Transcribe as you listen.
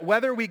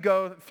Whether we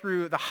go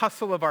through the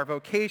hustle of our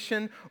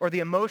vocation or the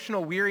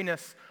emotional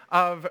weariness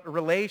of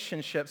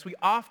relationships, we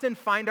often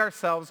find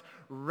ourselves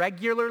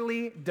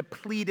regularly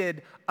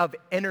depleted of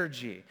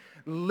energy.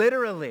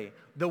 Literally,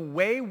 the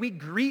way we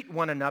greet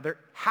one another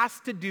has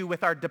to do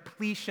with our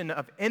depletion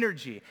of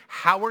energy.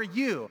 How are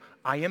you?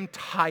 I am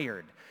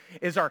tired.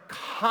 Is our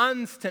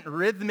constant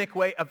rhythmic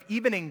way of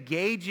even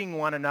engaging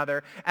one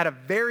another at a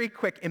very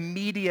quick,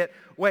 immediate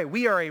way.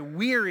 We are a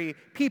weary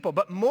people,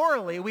 but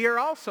morally, we are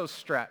also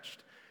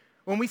stretched.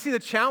 When we see the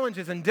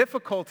challenges and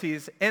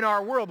difficulties in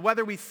our world,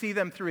 whether we see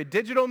them through a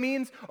digital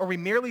means or we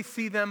merely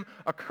see them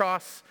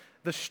across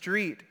the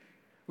street,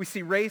 we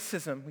see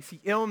racism, we see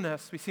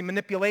illness, we see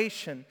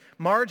manipulation,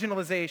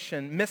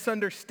 marginalization,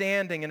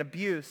 misunderstanding, and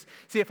abuse.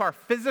 See, if our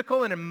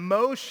physical and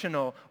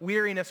emotional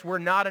weariness were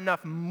not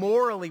enough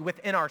morally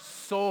within our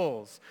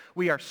souls,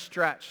 we are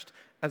stretched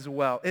as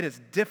well. It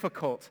is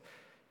difficult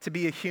to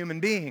be a human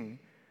being.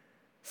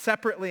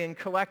 Separately and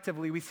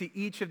collectively, we see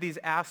each of these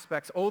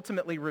aspects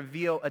ultimately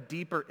reveal a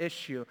deeper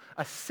issue,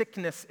 a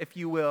sickness, if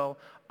you will,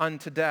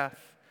 unto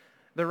death.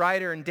 The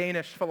writer and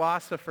Danish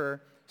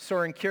philosopher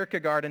Søren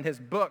Kierkegaard, in his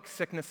book,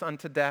 Sickness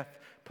Unto Death,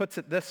 puts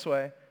it this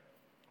way: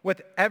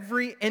 with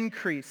every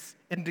increase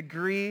in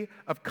degree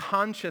of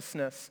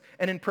consciousness,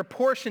 and in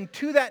proportion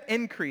to that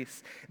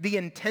increase, the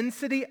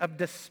intensity of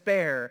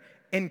despair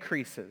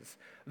increases.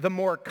 The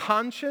more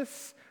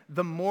conscious,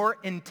 the more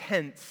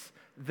intense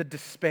the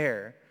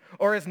despair.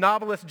 Or as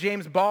novelist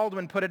James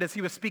Baldwin put it as he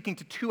was speaking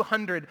to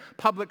 200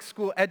 public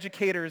school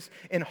educators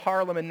in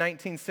Harlem in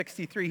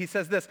 1963, he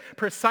says this: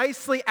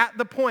 precisely at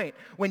the point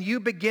when you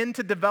begin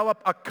to develop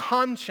a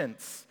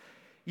conscience,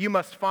 you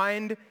must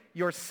find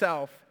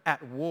yourself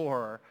at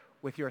war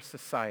with your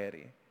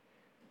society.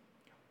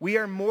 We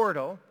are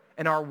mortal,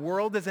 and our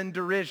world is in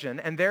derision,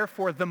 and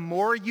therefore the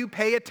more you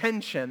pay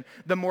attention,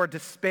 the more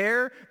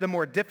despair, the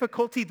more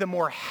difficulty, the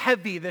more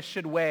heavy this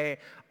should weigh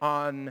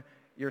on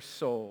your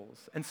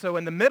souls. And so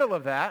in the middle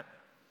of that,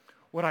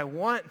 what I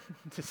want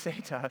to say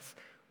to us,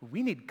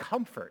 we need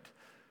comfort.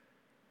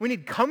 We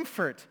need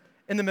comfort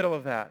in the middle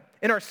of that.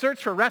 In our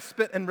search for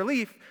respite and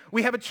relief,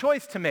 we have a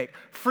choice to make: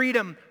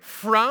 freedom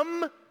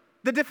from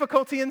the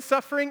difficulty and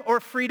suffering,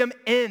 or freedom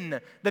in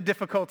the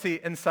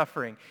difficulty and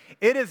suffering.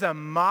 It is a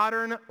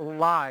modern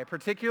lie,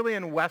 particularly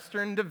in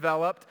Western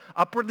developed,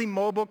 upwardly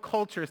mobile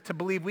cultures, to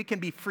believe we can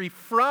be free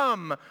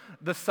from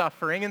the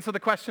suffering. And so the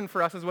question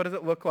for us is, what does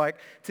it look like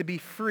to be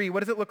free?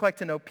 What does it look like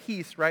to know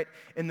peace right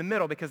in the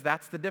middle? Because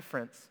that's the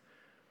difference.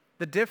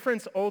 The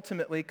difference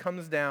ultimately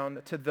comes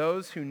down to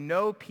those who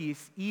know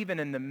peace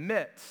even in the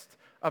midst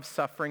of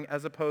suffering,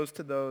 as opposed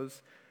to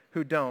those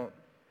who don't.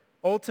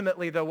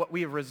 Ultimately, though, what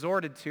we have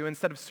resorted to,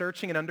 instead of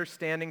searching and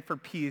understanding for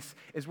peace,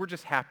 is we're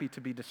just happy to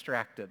be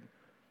distracted.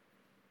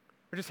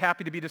 We're just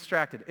happy to be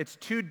distracted. It's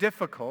too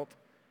difficult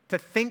to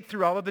think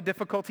through all of the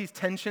difficulties,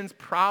 tensions,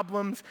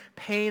 problems,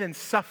 pain, and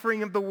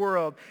suffering of the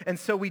world, and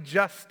so we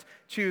just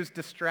choose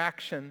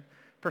distraction.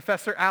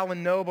 Professor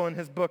Alan Noble, in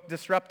his book,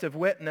 Disruptive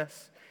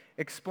Witness,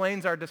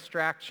 explains our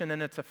distraction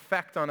and its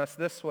effect on us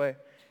this way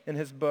in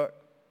his book.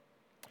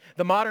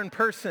 The modern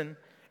person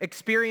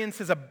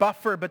experiences a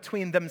buffer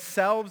between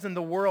themselves and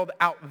the world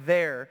out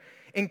there,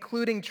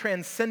 including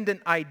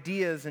transcendent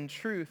ideas and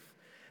truth.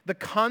 The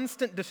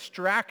constant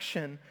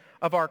distraction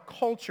of our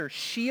culture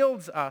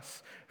shields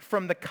us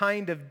from the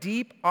kind of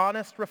deep,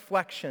 honest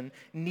reflection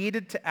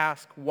needed to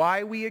ask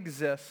why we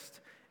exist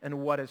and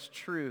what is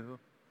true.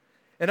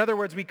 In other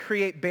words, we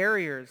create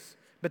barriers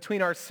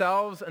between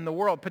ourselves and the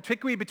world,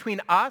 particularly between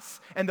us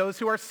and those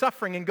who are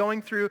suffering and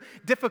going through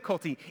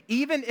difficulty,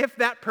 even if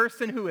that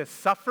person who is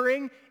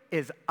suffering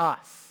is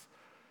us.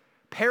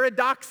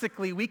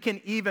 Paradoxically, we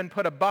can even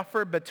put a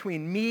buffer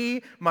between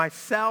me,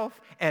 myself,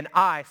 and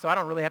I, so I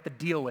don't really have to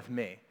deal with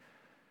me.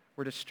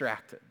 We're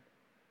distracted.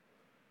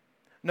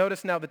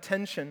 Notice now the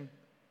tension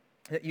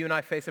that you and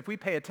I face. If we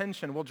pay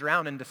attention, we'll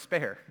drown in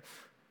despair.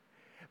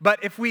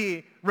 But if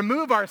we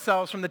remove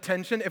ourselves from the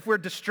tension, if we're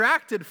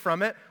distracted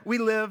from it, we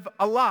live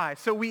a lie.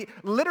 So we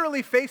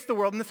literally face the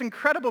world in this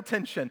incredible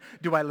tension.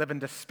 Do I live in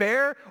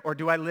despair, or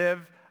do I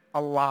live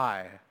a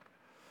lie?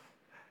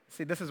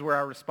 See, this is where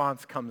our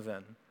response comes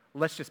in.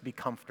 Let's just be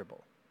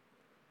comfortable.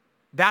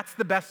 That's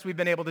the best we've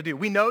been able to do.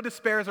 We know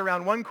despair is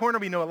around one corner.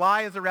 We know a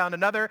lie is around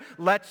another.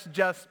 Let's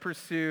just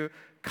pursue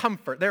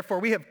comfort. Therefore,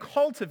 we have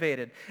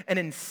cultivated an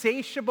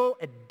insatiable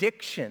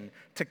addiction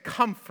to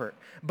comfort,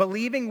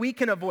 believing we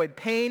can avoid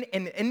pain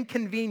and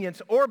inconvenience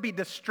or be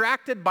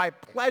distracted by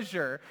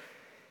pleasure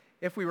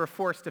if we were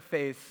forced to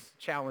face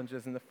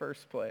challenges in the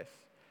first place.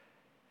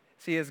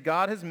 See, as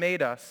God has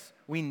made us,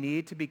 we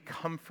need to be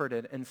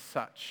comforted in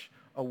such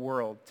a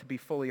world to be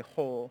fully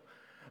whole.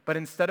 But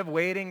instead of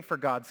waiting for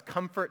God's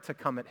comfort to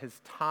come at his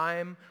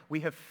time,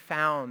 we have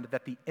found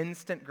that the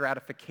instant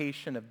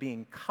gratification of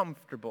being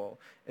comfortable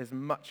is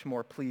much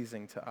more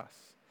pleasing to us.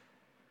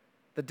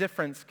 The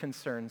difference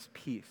concerns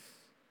peace.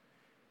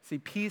 See,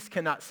 peace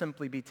cannot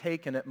simply be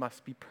taken, it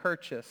must be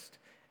purchased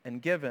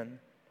and given.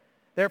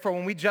 Therefore,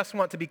 when we just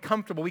want to be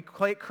comfortable, we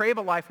crave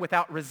a life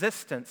without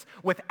resistance,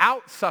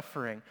 without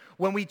suffering.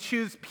 When we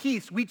choose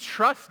peace, we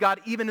trust God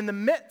even in the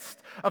midst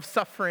of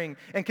suffering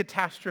and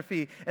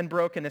catastrophe and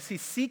brokenness. See,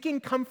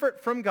 seeking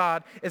comfort from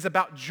God is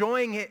about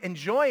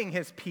enjoying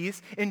his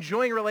peace,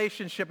 enjoying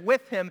relationship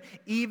with him,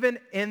 even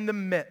in the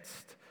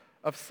midst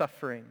of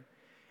suffering.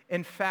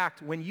 In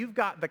fact, when you've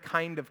got the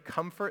kind of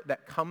comfort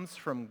that comes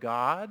from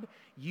God,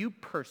 you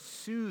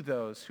pursue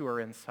those who are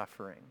in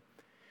suffering.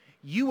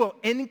 You will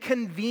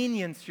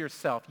inconvenience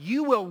yourself.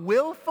 You will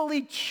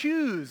willfully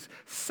choose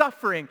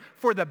suffering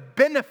for the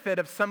benefit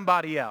of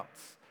somebody else.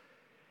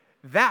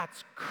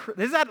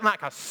 Does that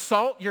like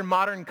assault your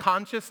modern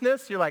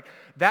consciousness? You're like,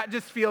 that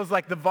just feels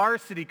like the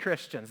varsity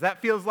Christians.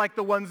 That feels like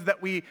the ones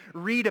that we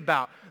read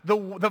about.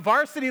 The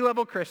varsity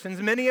level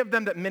Christians, many of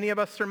them that many of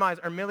us surmise,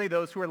 are merely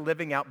those who are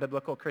living out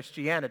biblical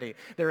Christianity.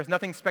 There is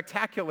nothing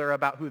spectacular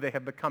about who they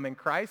have become in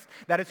Christ.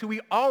 That is who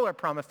we all are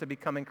promised to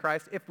become in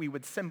Christ if we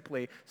would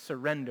simply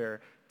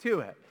surrender to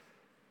it.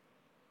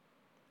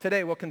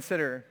 Today we'll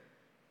consider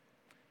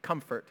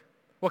comfort.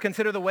 We'll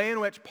consider the way in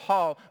which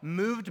Paul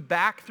moved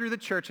back through the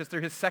churches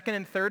through his second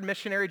and third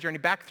missionary journey,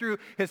 back through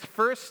his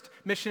first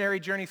missionary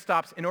journey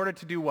stops in order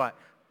to do what?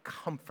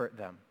 Comfort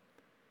them,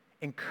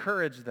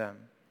 encourage them,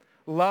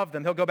 love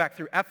them. He'll go back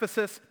through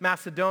Ephesus,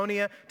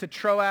 Macedonia, to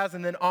Troas,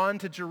 and then on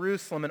to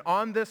Jerusalem. And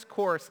on this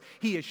course,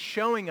 he is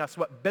showing us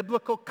what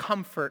biblical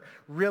comfort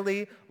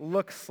really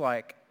looks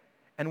like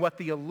and what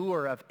the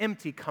allure of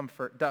empty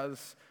comfort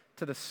does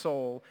to the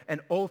soul,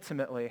 and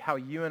ultimately how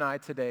you and I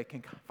today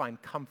can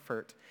find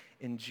comfort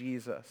in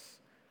Jesus.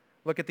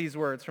 Look at these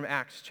words from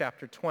Acts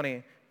chapter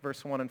 20,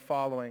 verse 1 and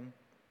following.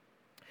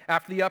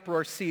 After the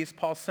uproar ceased,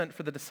 Paul sent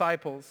for the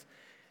disciples,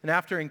 and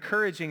after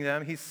encouraging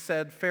them, he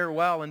said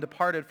farewell and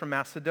departed from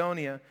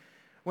Macedonia.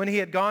 When he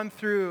had gone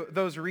through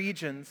those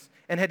regions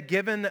and had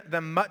given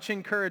them much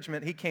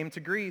encouragement, he came to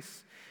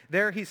Greece.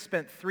 There he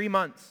spent 3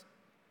 months.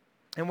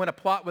 And when a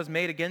plot was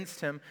made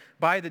against him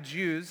by the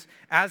Jews,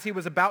 as he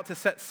was about to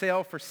set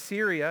sail for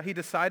Syria, he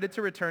decided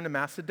to return to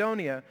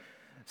Macedonia.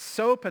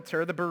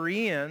 Sopater, the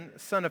Berean,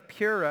 son of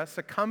Pyrrhus,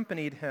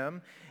 accompanied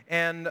him,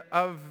 and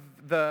of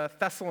the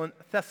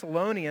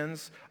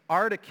Thessalonians,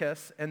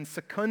 Articus and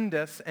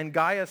Secundus and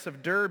Gaius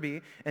of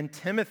Derbe and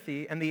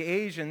Timothy, and the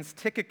Asians,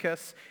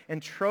 Tychicus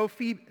and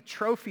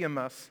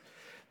Trophimus.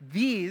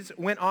 These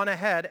went on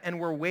ahead and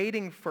were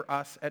waiting for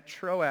us at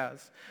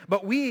Troas.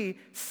 But we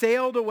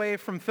sailed away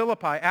from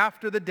Philippi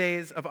after the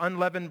days of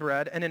unleavened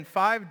bread, and in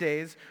 5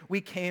 days we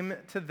came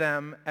to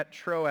them at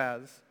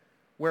Troas,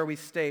 where we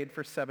stayed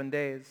for 7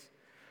 days.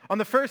 On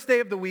the first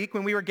day of the week,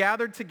 when we were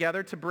gathered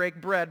together to break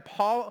bread,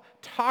 Paul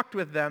talked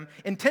with them,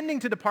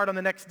 intending to depart on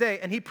the next day,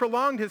 and he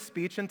prolonged his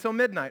speech until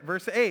midnight.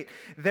 Verse 8,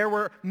 there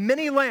were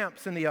many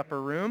lamps in the upper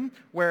room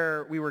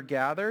where we were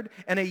gathered,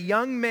 and a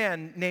young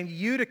man named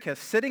Eutychus,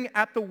 sitting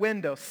at the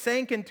window,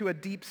 sank into a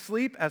deep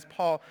sleep as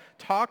Paul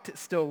talked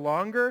still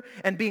longer,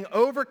 and being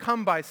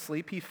overcome by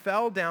sleep, he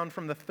fell down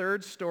from the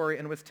 3rd story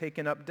and was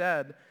taken up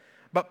dead.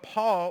 But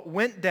Paul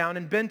went down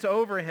and bent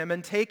over him,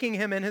 and taking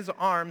him in his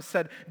arms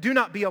said, do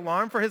not be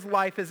alarmed, for his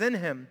life is in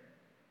him.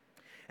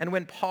 And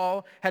when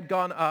Paul had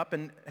gone up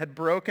and had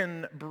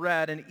broken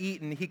bread and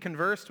eaten, he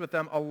conversed with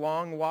them a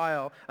long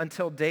while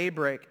until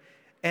daybreak,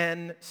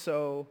 and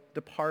so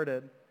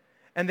departed.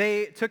 And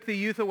they took the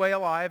youth away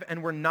alive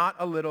and were not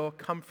a little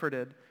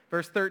comforted.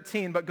 Verse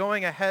 13, but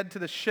going ahead to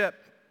the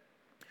ship,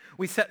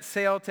 we set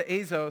sail to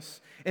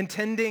Assos,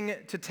 intending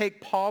to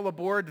take Paul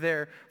aboard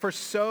there, for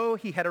so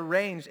he had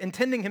arranged,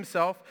 intending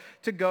himself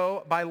to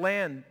go by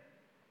land.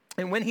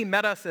 And when he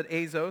met us at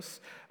Assos,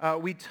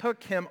 we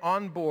took him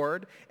on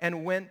board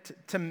and went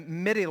to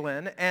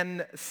Mytilene,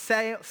 and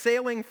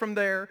sailing from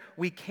there,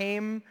 we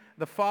came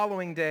the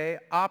following day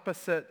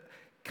opposite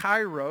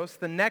Kairos,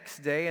 the next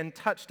day, and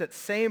touched at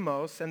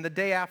Samos, and the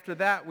day after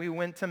that we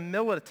went to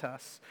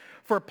Miletus.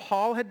 For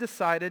Paul had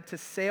decided to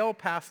sail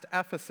past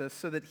Ephesus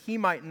so that he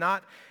might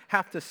not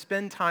have to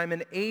spend time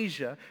in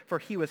Asia, for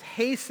he was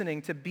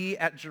hastening to be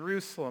at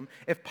Jerusalem,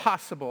 if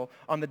possible,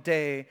 on the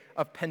day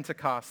of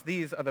Pentecost.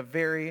 These are the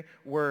very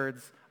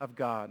words of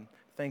God.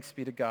 Thanks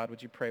be to God.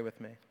 Would you pray with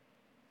me?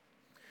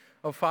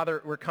 Oh,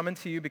 Father, we're coming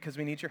to you because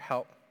we need your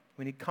help.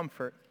 We need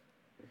comfort.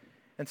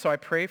 And so I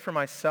pray for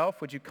myself.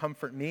 Would you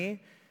comfort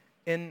me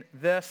in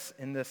this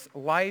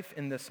life,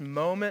 in this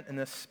moment, in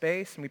this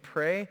space? And we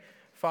pray,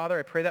 Father,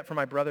 I pray that for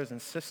my brothers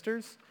and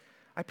sisters.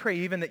 I pray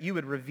even that you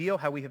would reveal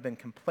how we have been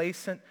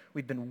complacent.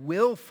 We've been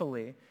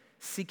willfully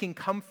seeking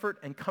comfort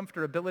and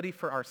comfortability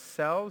for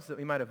ourselves that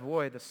we might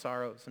avoid the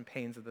sorrows and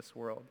pains of this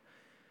world.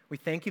 We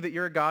thank you that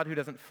you're a God who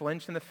doesn't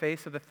flinch in the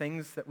face of the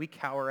things that we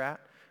cower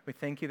at. We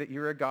thank you that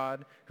you're a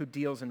God who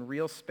deals in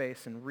real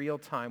space and real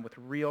time with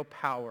real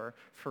power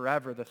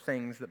forever the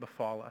things that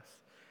befall us.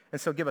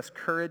 And so give us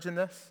courage in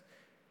this.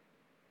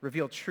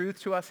 Reveal truth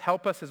to us.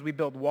 Help us as we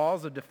build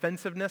walls of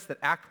defensiveness that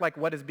act like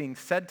what is being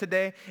said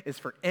today is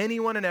for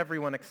anyone and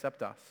everyone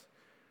except us.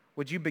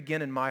 Would you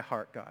begin in my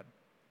heart, God?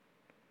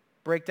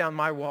 Break down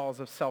my walls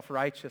of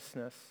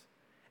self-righteousness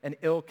and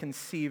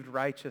ill-conceived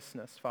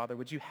righteousness, Father.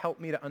 Would you help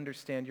me to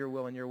understand your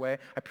will and your way?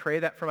 I pray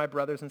that for my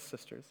brothers and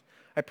sisters.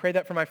 I pray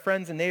that for my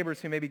friends and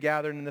neighbors who may be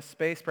gathered in this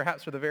space,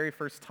 perhaps for the very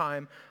first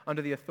time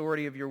under the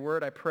authority of your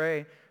word. I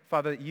pray,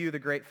 Father, that you, the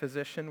great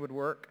physician, would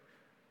work,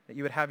 that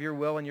you would have your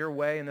will and your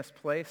way in this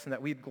place, and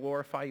that we'd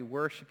glorify you,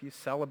 worship you,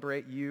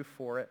 celebrate you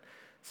for it.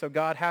 So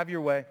God, have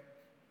your way.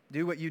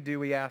 Do what you do,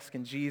 we ask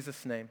in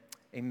Jesus' name.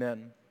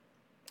 Amen.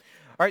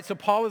 All right, so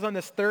Paul is on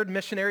this third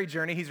missionary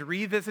journey. He's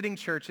revisiting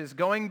churches,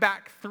 going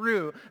back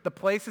through the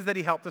places that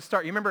he helped to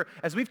start. You remember,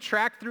 as we've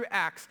tracked through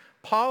Acts,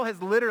 Paul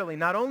has literally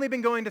not only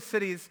been going to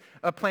cities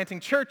planting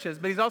churches,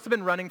 but he's also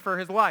been running for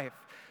his life.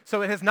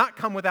 So it has not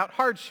come without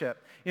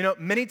hardship. You know,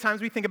 many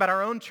times we think about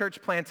our own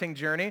church planting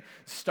journey.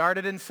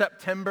 Started in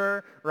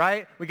September,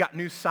 right? We got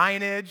new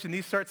signage and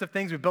these sorts of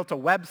things. We built a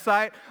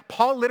website.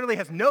 Paul literally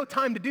has no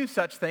time to do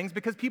such things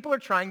because people are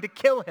trying to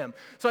kill him.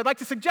 So I'd like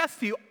to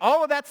suggest to you,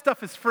 all of that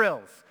stuff is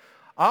frills.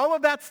 All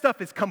of that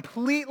stuff is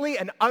completely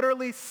and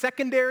utterly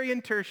secondary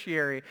and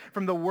tertiary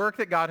from the work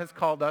that God has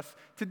called us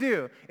to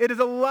do. It is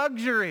a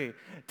luxury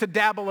to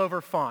dabble over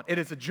font. It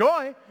is a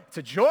joy. It's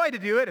a joy to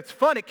do it. It's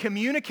fun. It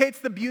communicates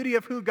the beauty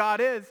of who God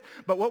is.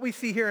 But what we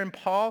see here in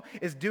Paul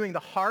is doing the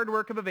hard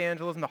work of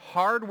evangelism, the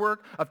hard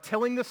work of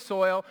tilling the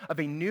soil of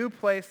a new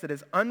place that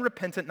is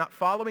unrepentant, not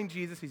following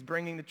Jesus. He's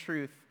bringing the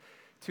truth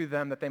to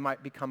them that they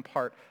might become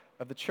part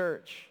of the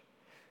church.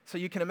 So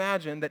you can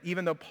imagine that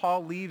even though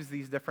Paul leaves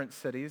these different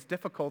cities,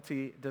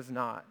 difficulty does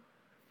not.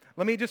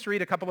 Let me just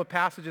read a couple of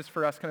passages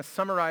for us, kind of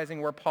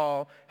summarizing where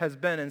Paul has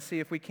been and see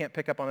if we can't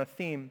pick up on a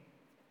theme.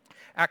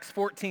 Acts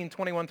 14,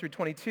 21 through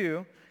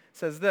 22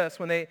 says this: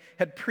 when they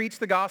had preached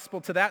the gospel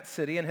to that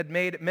city and had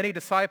made many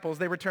disciples,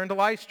 they returned to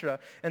Lystra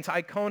and to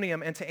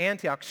Iconium and to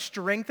Antioch,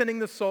 strengthening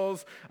the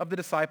souls of the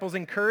disciples,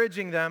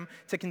 encouraging them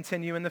to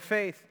continue in the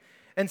faith,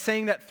 and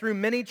saying that through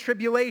many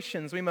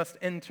tribulations we must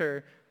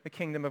enter the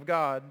kingdom of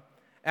God.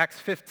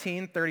 Acts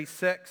 15,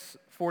 36,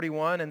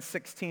 41, and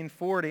 16,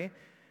 40.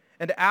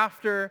 And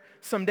after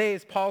some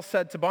days, Paul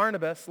said to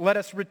Barnabas, "Let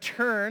us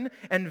return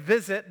and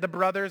visit the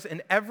brothers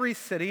in every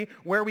city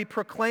where we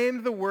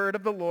proclaimed the word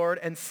of the Lord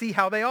and see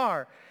how they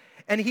are."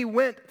 And he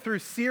went through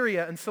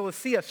Syria and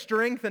Cilicia,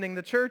 strengthening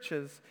the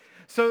churches.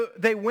 So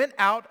they went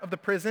out of the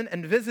prison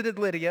and visited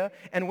Lydia,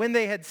 and when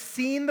they had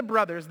seen the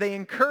brothers, they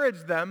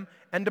encouraged them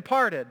and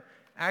departed.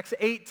 Acts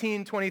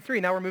 18, 23.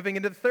 Now we're moving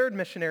into the third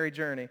missionary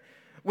journey.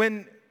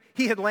 When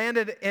he had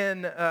landed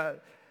in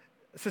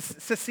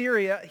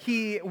Caesarea,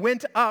 he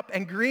went up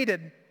and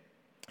greeted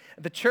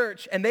the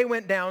church, and they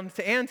went down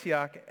to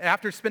Antioch.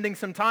 After spending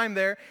some time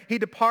there, he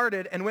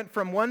departed and went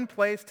from one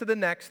place to the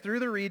next through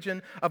the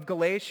region of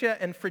Galatia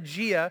and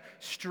Phrygia,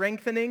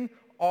 strengthening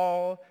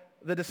all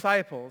the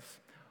disciples.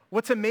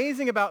 What's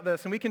amazing about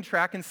this, and we can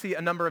track and see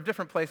a number of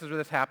different places where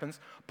this happens,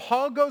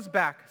 Paul goes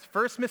back. His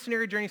first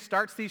missionary journey,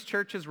 starts these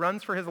churches,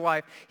 runs for his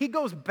life. He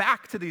goes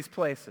back to these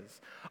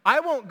places. I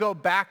won't go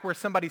back where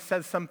somebody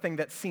says something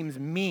that seems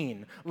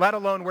mean, let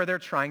alone where they're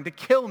trying to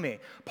kill me.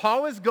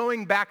 Paul is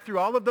going back through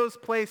all of those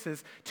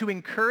places to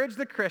encourage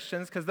the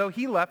Christians, because though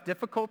he left,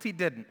 difficulty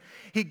didn't.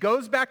 He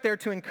goes back there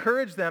to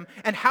encourage them,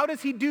 and how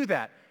does he do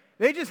that?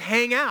 They just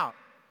hang out.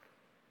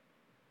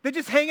 They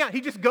just hang out.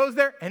 He just goes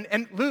there,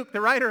 and Luke,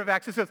 the writer of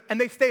Acts, says,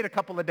 and they stayed a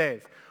couple of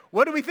days.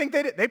 What do we think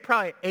they did? They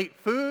probably ate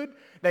food,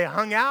 they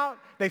hung out,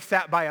 they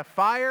sat by a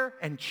fire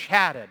and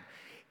chatted.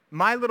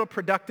 My little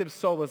productive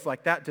soul is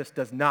like, that just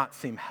does not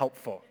seem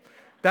helpful.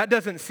 That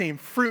doesn't seem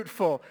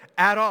fruitful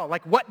at all.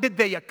 Like, what did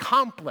they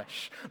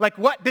accomplish? Like,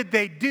 what did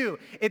they do?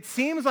 It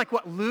seems like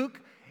what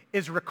Luke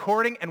is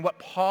recording and what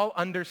Paul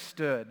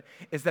understood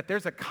is that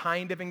there's a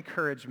kind of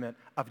encouragement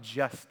of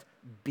just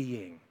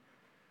being.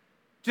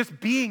 Just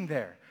being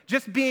there.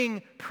 Just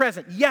being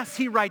present. Yes,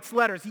 he writes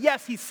letters.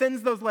 Yes, he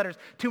sends those letters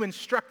to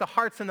instruct the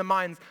hearts and the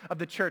minds of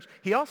the church.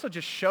 He also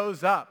just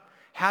shows up,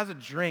 has a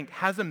drink,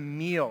 has a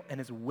meal,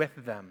 and is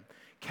with them.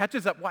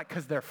 Catches up. Why?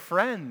 Because they're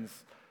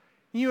friends.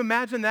 Can you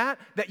imagine that?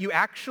 That you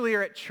actually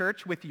are at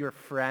church with your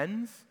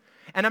friends?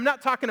 And I'm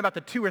not talking about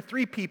the 2 or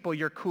 3 people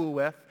you're cool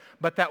with,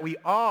 but that we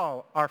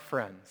all are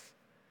friends.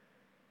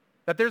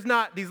 That there's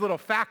not these little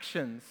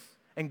factions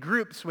and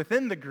groups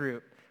within the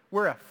group.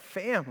 We're a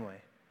family.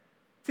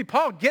 See,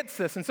 Paul gets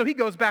this, and so he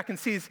goes back and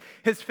sees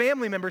his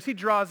family members. He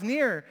draws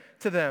near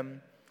to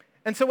them.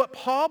 And so what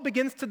Paul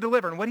begins to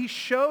deliver, and what he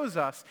shows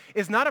us,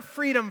 is not a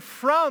freedom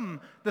from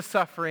the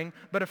suffering,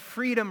 but a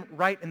freedom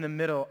right in the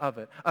middle of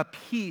it. A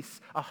peace,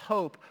 a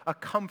hope, a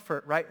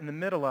comfort right in the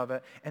middle of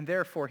it, and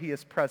therefore he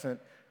is present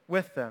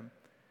with them.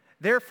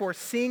 Therefore,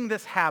 seeing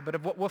this habit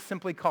of what we'll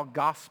simply call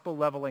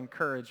gospel-level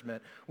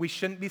encouragement, we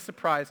shouldn't be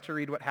surprised to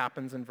read what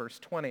happens in verse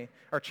 20,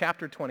 or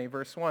chapter 20,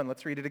 verse 1.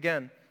 Let's read it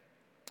again.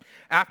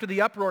 After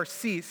the uproar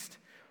ceased,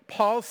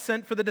 Paul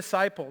sent for the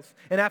disciples,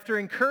 and after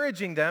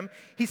encouraging them,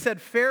 he said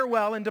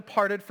farewell and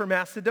departed for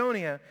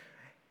Macedonia.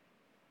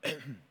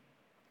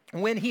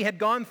 When he had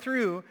gone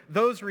through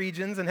those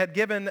regions and had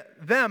given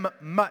them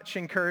much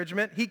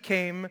encouragement, he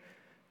came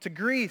to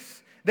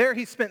Greece. There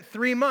he spent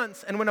 3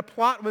 months, and when a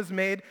plot was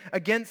made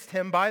against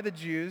him by the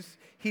Jews,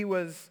 he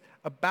was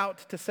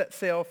about to set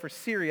sail for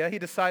Syria, he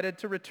decided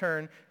to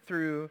return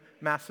through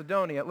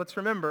Macedonia. Let's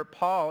remember,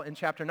 Paul in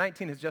chapter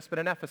 19 has just been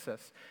in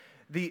Ephesus.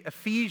 The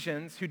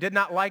Ephesians, who did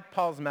not like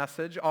Paul's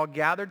message, all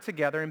gathered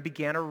together and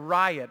began a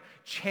riot,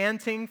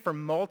 chanting for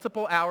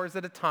multiple hours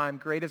at a time,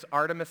 "Great is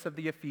Artemis of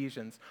the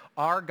Ephesians."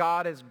 Our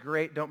God is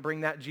great. Don't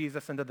bring that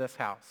Jesus into this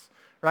house.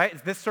 Right?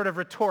 It's this sort of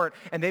retort,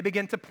 and they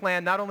begin to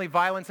plan not only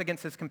violence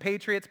against his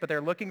compatriots, but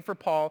they're looking for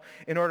Paul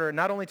in order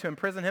not only to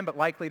imprison him, but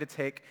likely to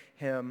take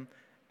him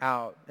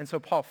out. And so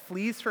Paul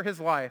flees for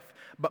his life,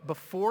 but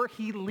before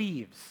he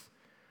leaves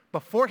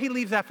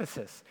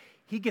Ephesus,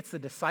 he gets the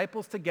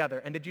disciples together.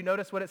 And did you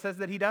notice what it says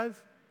that he does?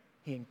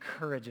 He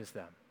encourages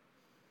them.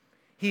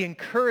 He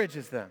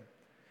encourages them.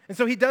 And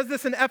so he does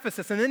this in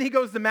Ephesus, and then he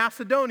goes to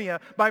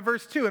Macedonia by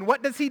verse 2. And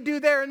what does he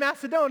do there in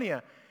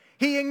Macedonia?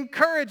 He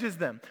encourages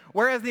them.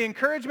 Whereas the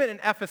encouragement in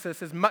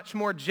Ephesus is much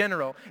more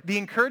general, the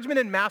encouragement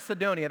in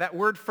Macedonia, that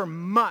word for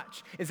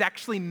much, is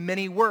actually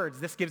many words.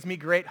 This gives me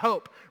great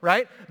hope,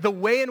 right? The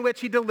way in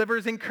which he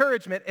delivers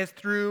encouragement is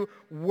through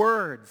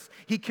words.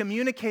 He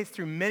communicates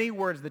through many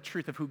words the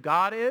truth of who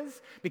God is,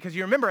 because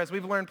you remember, as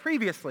we've learned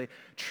previously,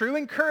 true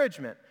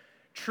encouragement,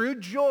 true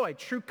joy,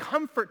 true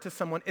comfort to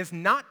someone is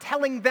not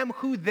telling them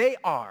who they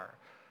are,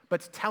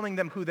 but telling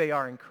them who they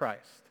are in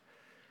Christ.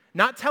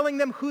 Not telling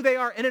them who they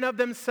are in and of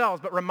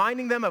themselves, but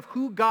reminding them of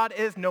who God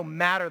is no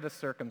matter the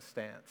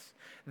circumstance.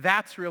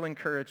 That's real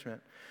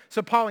encouragement.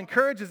 So Paul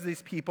encourages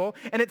these people,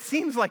 and it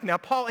seems like now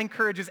Paul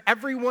encourages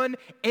everyone,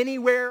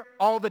 anywhere,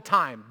 all the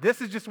time.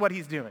 This is just what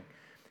he's doing.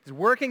 He's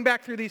working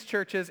back through these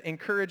churches,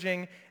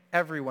 encouraging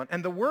everyone.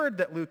 And the word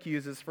that Luke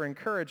uses for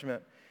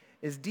encouragement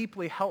is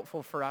deeply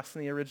helpful for us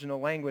in the original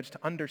language to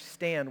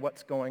understand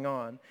what's going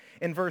on.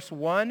 In verse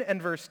 1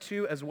 and verse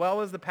 2, as well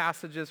as the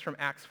passages from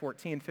Acts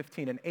 14,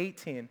 15, and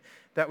 18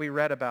 that we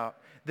read about,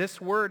 this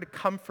word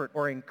comfort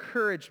or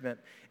encouragement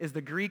is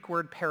the Greek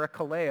word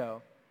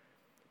parakaleo.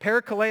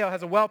 Parakaleo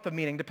has a wealth of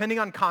meaning. Depending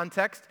on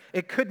context,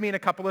 it could mean a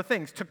couple of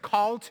things. To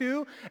call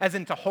to, as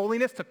into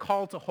holiness, to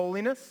call to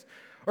holiness.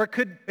 Or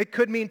it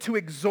could mean to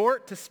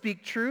exhort, to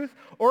speak truth.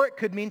 Or it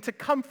could mean to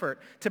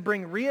comfort, to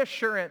bring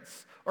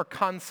reassurance or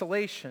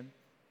consolation.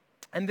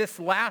 And this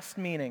last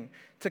meaning,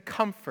 to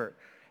comfort,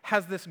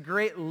 has this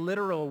great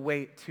literal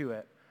weight to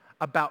it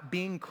about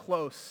being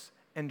close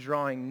and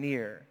drawing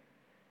near.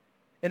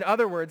 In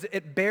other words,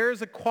 it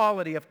bears a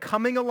quality of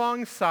coming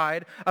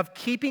alongside, of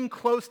keeping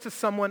close to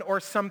someone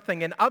or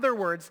something. In other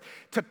words,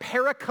 to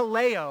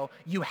parakaleo,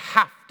 you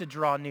have to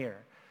draw near.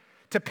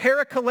 To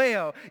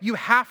parakaleo, you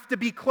have to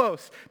be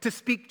close. To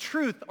speak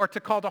truth or to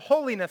call to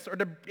holiness or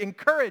to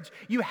encourage,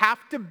 you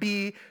have to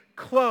be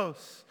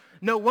close.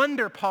 No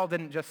wonder Paul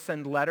didn't just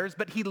send letters,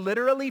 but he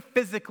literally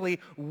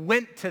physically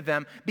went to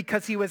them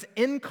because he was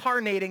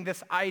incarnating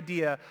this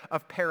idea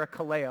of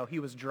parakaleo. He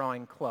was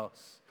drawing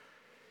close.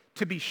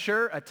 To be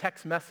sure, a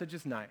text message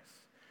is nice.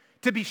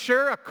 To be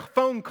sure, a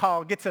phone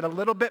call gets it a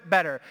little bit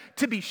better.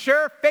 To be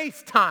sure,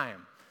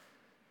 FaceTime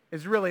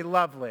is really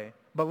lovely.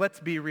 But let's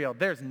be real,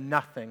 there's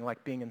nothing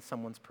like being in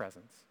someone's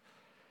presence.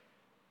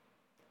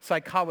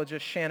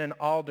 Psychologist Shannon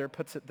Alder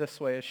puts it this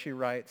way as she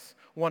writes,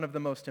 "One of the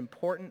most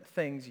important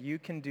things you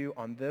can do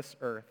on this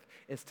earth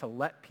is to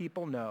let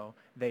people know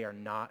they are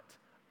not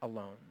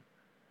alone."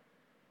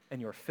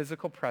 And your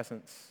physical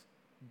presence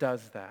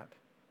does that.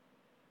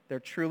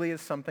 There truly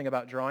is something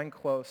about drawing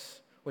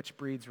close which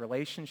breeds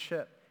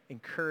relationship,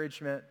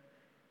 encouragement,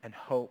 and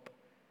hope.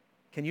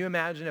 Can you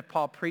imagine if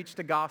Paul preached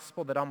a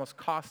gospel that almost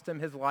cost him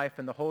his life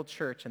and the whole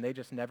church and they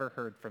just never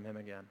heard from him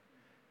again?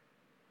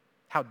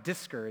 How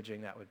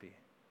discouraging that would be.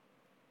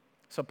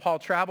 So Paul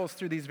travels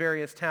through these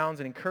various towns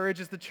and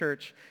encourages the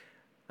church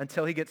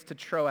until he gets to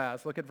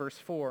Troas. Look at verse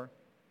 4.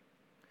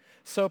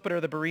 Sopater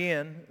the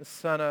Berean, the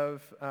son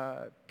of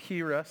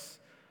Pyrrhus,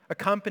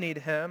 accompanied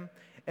him.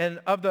 And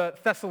of the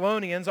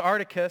Thessalonians,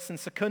 Articus and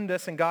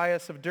Secundus and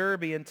Gaius of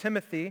Derbe and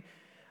Timothy,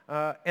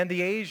 and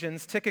the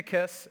Asians,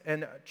 Tychicus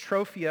and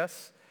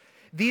Trophius,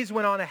 these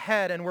went on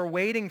ahead and were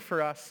waiting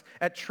for us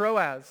at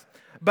Troas.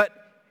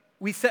 But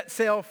we set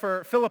sail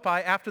for Philippi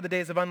after the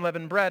days of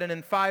unleavened bread, and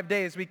in 5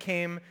 days we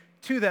came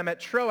to them at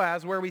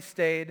Troas, where we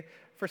stayed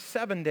for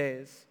 7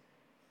 days.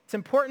 It's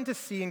important to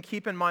see and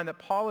keep in mind that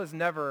Paul is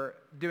never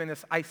doing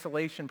this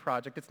isolation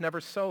project. It's never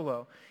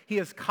solo. He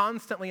is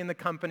constantly in the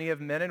company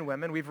of men and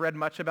women. We've read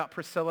much about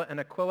Priscilla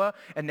and Aquila,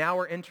 and now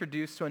we're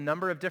introduced to a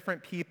number of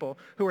different people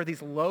who are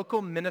these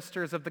local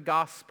ministers of the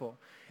gospel.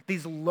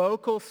 These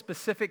local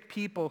specific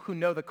people who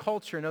know the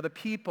culture, know the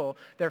people,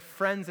 their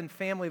friends and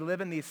family live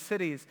in these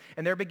cities,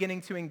 and they're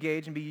beginning to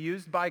engage and be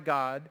used by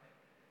God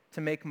to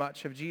make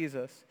much of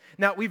Jesus.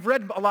 Now, we've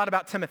read a lot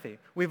about Timothy.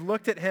 We've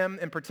looked at him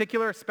in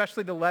particular,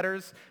 especially the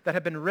letters that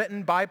have been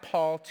written by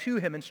Paul to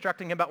him,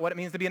 instructing him about what it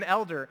means to be an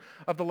elder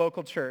of the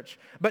local church.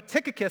 But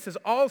Tychicus is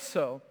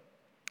also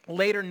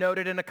later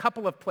noted in a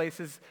couple of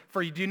places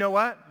for, do you know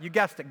what? You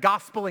guessed it,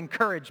 gospel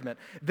encouragement.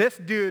 This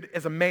dude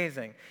is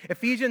amazing.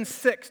 Ephesians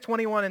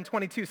 6:21 and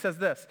 22 says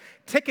this,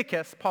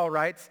 Tychicus, Paul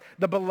writes,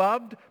 the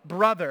beloved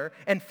brother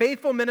and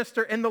faithful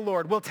minister in the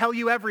Lord will tell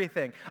you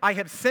everything. I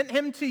have sent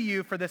him to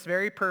you for this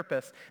very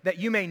purpose, that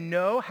you may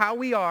know how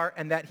we are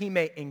and that he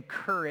may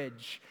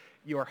encourage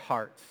your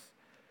hearts.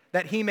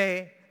 That he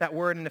may, that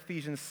word in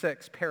Ephesians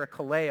 6,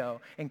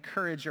 parakaleo,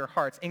 encourage your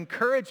hearts.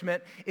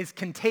 Encouragement is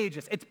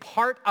contagious. It's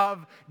part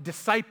of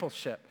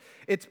discipleship.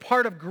 It's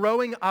part of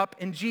growing up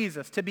in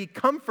Jesus. To be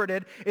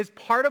comforted is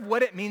part of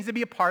what it means to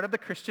be a part of the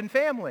Christian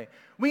family.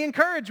 We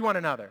encourage one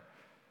another.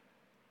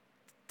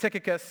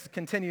 Tychicus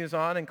continues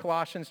on in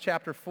Colossians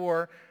chapter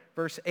 4,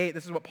 verse 8.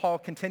 This is what Paul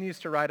continues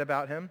to write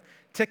about him.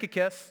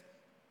 Tychicus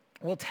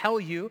will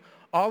tell you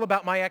all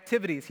about my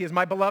activities. He is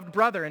my beloved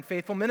brother and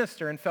faithful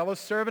minister and fellow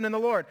servant in the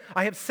Lord.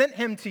 I have sent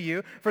him to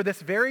you for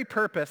this very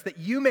purpose, that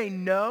you may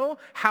know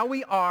how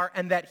we are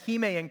and that he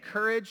may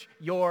encourage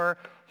your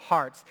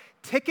hearts.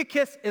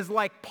 Tychicus is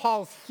like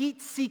Paul's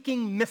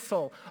heat-seeking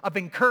missile of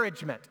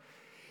encouragement.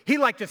 He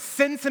just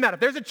sends him out.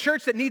 If there's a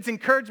church that needs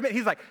encouragement,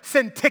 he's like,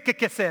 send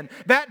Tychicus in.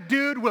 That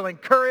dude will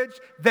encourage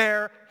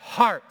their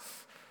hearts.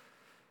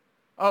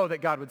 Oh,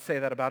 that God would say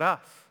that about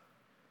us.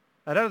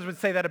 That others would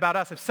say that about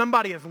us. If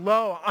somebody is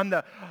low in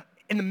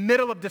the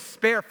middle of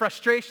despair,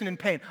 frustration, and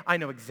pain, I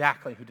know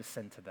exactly who to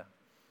send to them.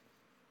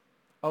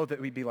 Oh, that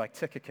we'd be like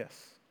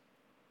Tychicus.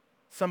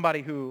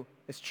 Somebody who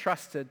is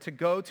trusted to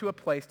go to a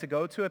place, to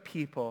go to a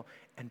people,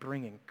 and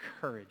bring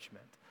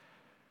encouragement.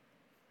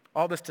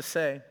 All this to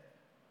say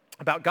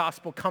about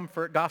gospel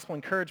comfort, gospel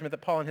encouragement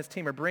that Paul and his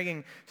team are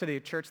bringing to the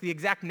church. The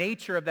exact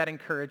nature of that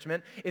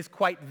encouragement is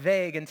quite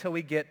vague until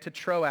we get to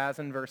Troas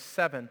in verse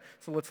 7.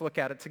 So let's look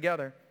at it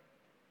together.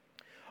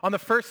 On the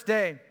first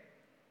day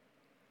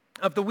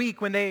of the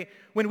week, when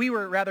we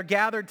were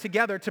gathered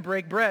together to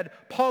break bread,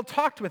 Paul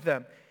talked with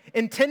them,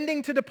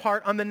 intending to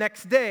depart on the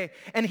next day,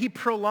 and he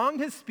prolonged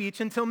his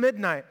speech until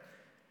midnight.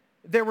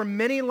 There were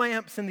many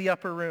lamps in the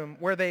upper room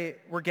where they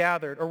were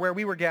gathered, or where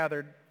we were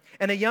gathered.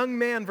 And a young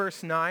man,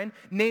 verse 9,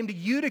 named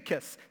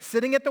Eutychus,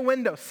 sitting at the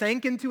window,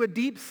 sank into a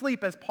deep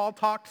sleep as Paul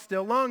talked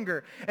still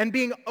longer. And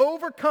being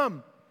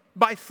overcome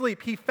by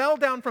sleep, he fell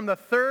down from the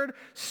third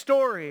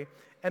story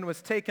and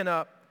was taken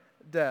up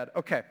dead.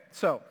 Okay,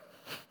 so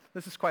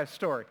this is quite a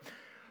story.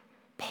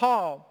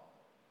 Paul,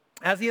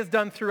 as he has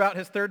done throughout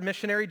his third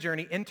missionary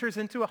journey, enters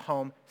into a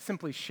home,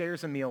 simply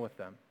shares a meal with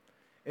them,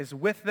 is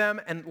with them,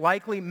 and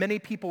likely many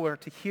people are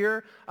to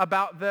hear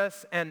about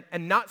this, and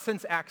not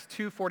since Acts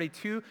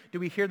 2:42 do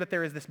we hear that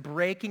there is this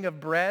breaking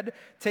of bread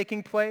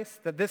taking place,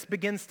 that this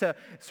begins to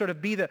sort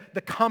of be the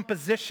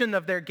composition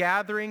of their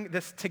gathering,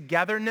 this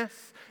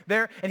togetherness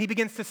there, and he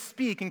begins to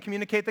speak and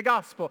communicate the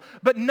gospel.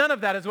 But none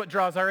of that is what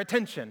draws our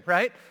attention,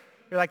 right?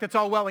 You're like, that's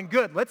all well and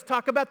good. Let's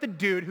talk about the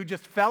dude who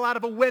just fell out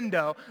of a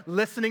window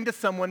listening to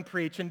someone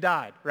preach and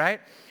died,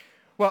 right?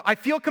 Well, I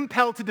feel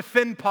compelled to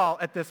defend Paul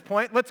at this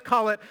point. Let's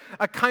call it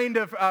a kind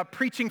of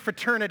preaching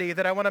fraternity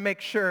that I want to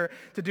make sure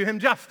to do him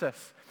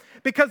justice.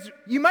 Because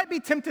you might be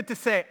tempted to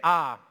say,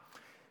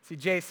 see,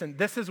 Jason,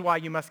 this is why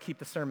you must keep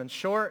the sermon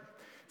short.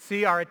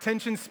 See, our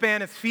attention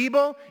span is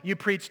feeble. You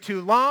preach too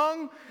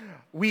long,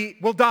 we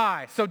will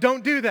die. So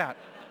don't do that.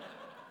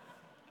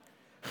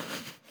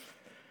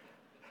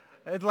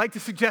 I'd like to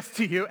suggest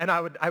to you, and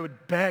I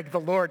would beg the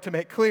Lord to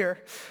make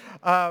clear,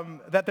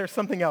 that there's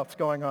something else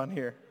going on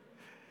here.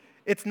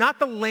 It's not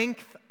the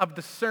length of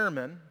the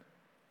sermon.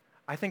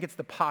 I think it's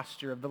the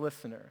posture of the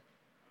listener.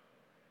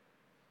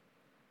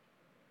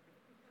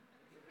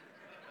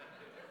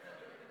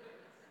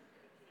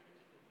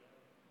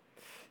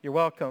 You're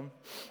welcome.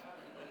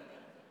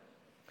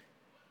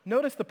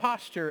 Notice the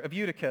posture of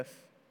Eutychus.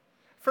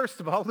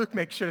 First of all, Luke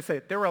makes sure to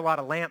say there were a lot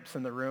of lamps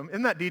in the room.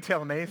 Isn't that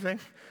detail amazing?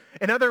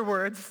 In other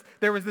words,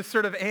 there was this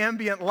sort of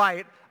ambient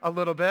light a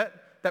little bit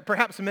that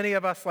perhaps many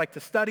of us like to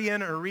study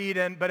in or read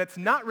in, but it's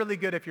not really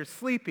good if you're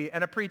sleepy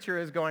and a preacher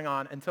is going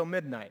on until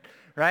midnight,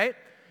 right?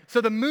 So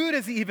the mood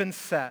is even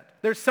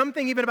set. There's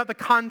something even about the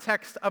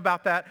context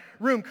about that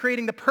room,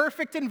 creating the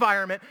perfect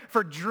environment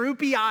for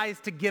droopy eyes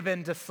to give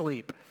in to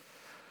sleep.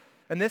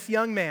 And this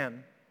young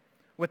man,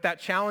 with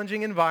that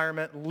challenging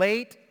environment,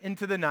 late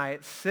into the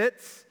night,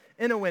 sits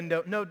in a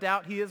window. No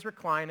doubt he is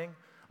reclining,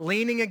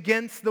 leaning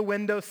against the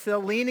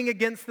windowsill, leaning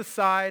against the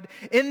side.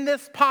 In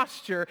this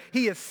posture,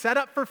 he is set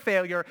up for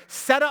failure,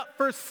 set up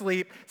for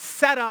sleep,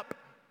 set up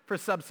for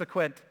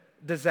subsequent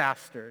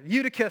disaster.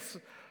 Eutychus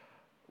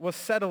was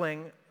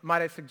settling,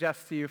 might I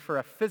suggest to you, for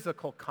a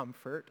physical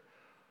comfort,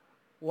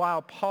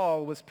 while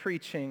Paul was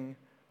preaching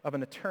of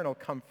an eternal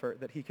comfort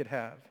that he could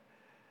have.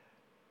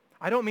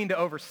 I don't mean to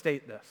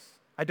overstate this.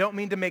 I don't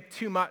mean to make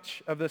too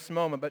much of this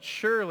moment, but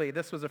surely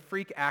this was a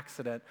freak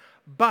accident.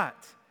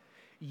 But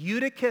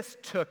Eutychus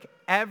took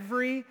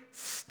every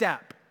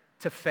step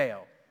to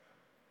fail.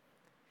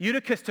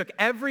 Eutychus took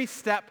every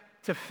step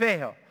to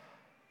fail.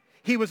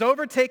 He was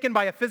overtaken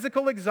by a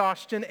physical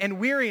exhaustion and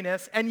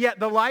weariness, and yet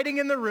the lighting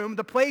in the room,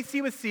 the place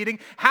he was seating,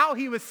 how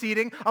he was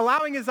seating,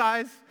 allowing his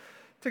eyes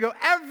to go.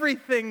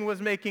 Everything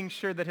was making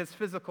sure that his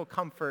physical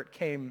comfort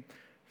came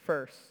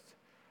first.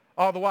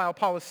 All the while,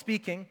 Paul is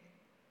speaking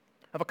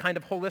of a kind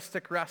of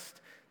holistic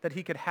rest that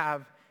he could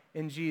have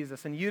in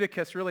Jesus. And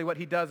Eutychus, really what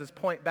he does is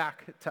point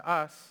back to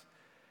us,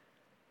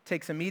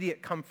 takes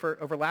immediate comfort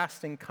over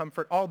lasting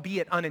comfort,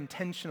 albeit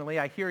unintentionally,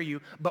 I hear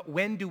you, but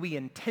when do we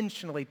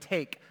intentionally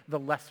take the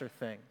lesser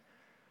thing?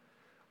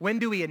 When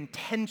do we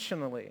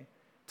intentionally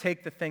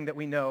take the thing that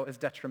we know is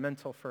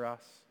detrimental for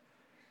us?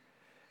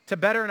 To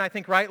better and I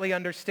think rightly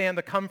understand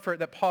the comfort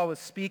that Paul is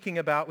speaking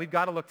about, we've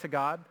got to look to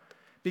God,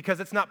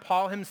 because it's not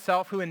Paul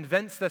himself who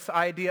invents this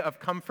idea of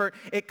comfort.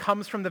 It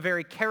comes from the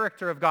very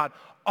character of God.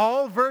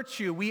 All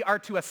virtue we are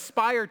to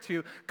aspire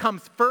to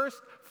comes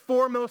first,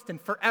 foremost, and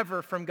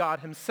forever from God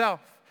himself.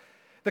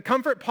 The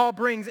comfort Paul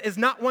brings is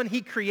not one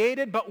he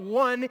created, but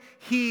one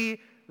he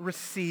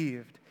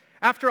received.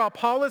 After all,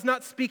 Paul is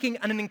not speaking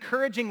an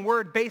encouraging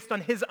word based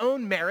on his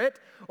own merit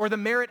or the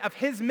merit of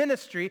his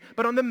ministry,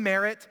 but on the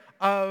merit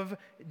of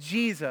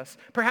Jesus.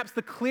 Perhaps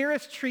the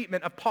clearest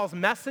treatment of Paul's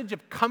message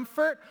of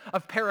comfort,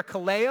 of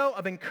parakaleo,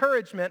 of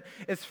encouragement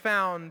is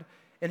found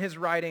in his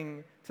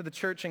writing to the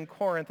church in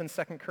Corinth in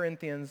 2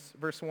 Corinthians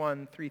verse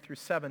 1, 3 through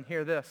 7.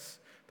 Hear this,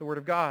 the word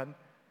of God.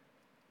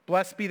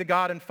 Blessed be the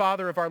God and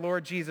Father of our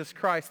Lord Jesus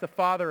Christ, the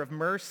Father of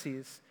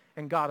mercies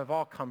and God of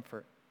all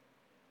comfort,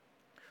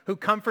 who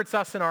comforts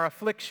us in our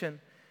affliction,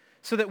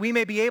 so that we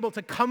may be able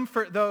to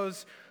comfort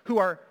those who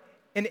are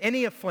in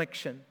any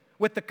affliction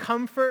with the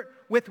comfort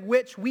with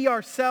which we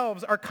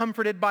ourselves are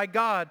comforted by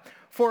God.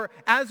 For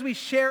as we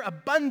share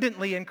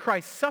abundantly in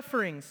Christ's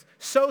sufferings,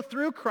 so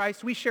through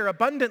Christ we share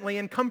abundantly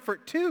in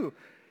comfort too.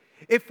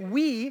 If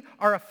we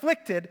are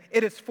afflicted,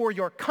 it is for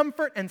your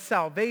comfort and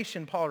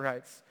salvation, Paul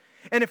writes.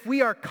 And if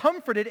we are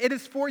comforted, it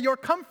is for your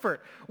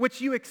comfort,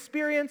 which you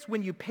experience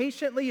when you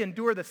patiently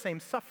endure the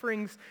same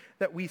sufferings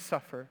that we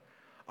suffer.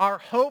 Our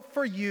hope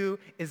for you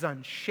is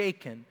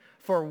unshaken,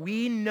 for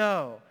we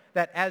know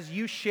that as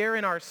you share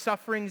in our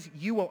sufferings,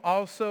 you will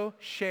also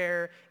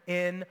share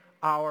in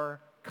our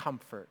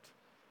comfort.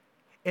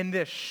 In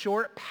this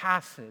short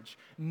passage,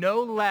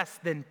 no less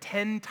than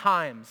 10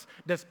 times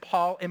does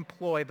Paul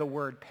employ the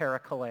word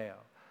parakaleo.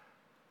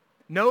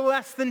 No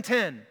less than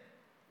 10.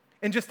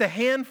 In just a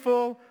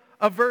handful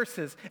of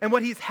verses. And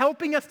what he's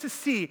helping us to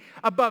see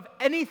above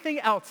anything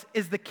else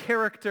is the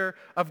character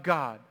of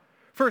God.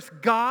 First,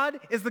 God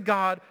is the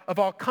God of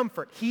all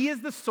comfort. He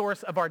is the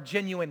source of our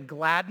genuine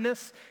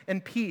gladness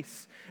and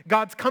peace.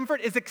 God's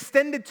comfort is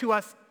extended to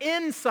us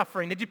in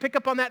suffering. Did you pick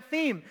up on that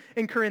theme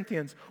in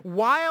Corinthians?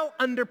 While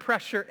under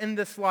pressure in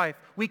this life,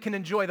 we can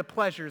enjoy the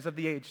pleasures of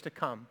the age to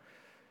come.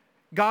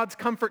 God's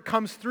comfort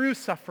comes through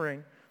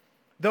suffering.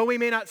 Though we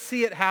may not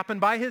see it happen,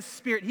 by his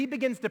Spirit, he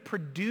begins to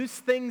produce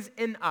things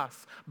in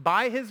us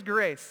by his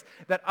grace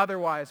that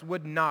otherwise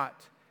would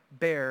not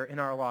bear in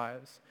our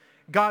lives.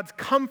 God's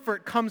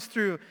comfort comes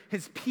through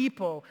his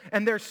people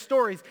and their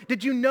stories.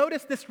 Did you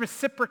notice this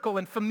reciprocal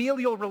and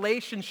familial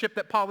relationship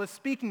that Paul is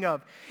speaking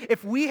of?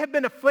 If we have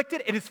been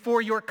afflicted, it is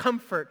for your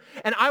comfort.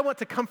 And I want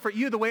to comfort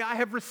you the way I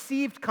have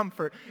received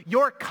comfort.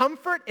 Your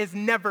comfort is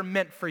never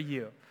meant for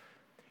you.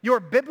 Your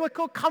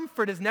biblical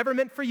comfort is never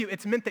meant for you.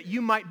 It's meant that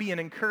you might be an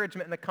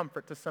encouragement and a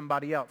comfort to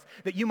somebody else.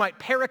 That you might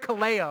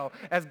parakaleo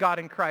as God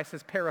in Christ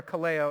is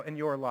parakaleo in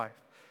your life.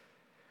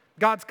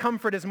 God's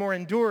comfort is more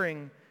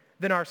enduring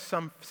than our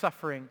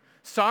suffering.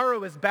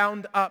 Sorrow is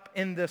bound up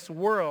in this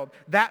world.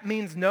 That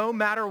means no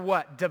matter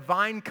what,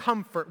 divine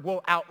comfort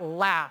will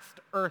outlast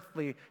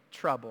earthly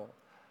trouble.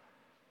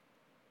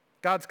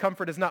 God's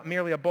comfort is not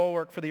merely a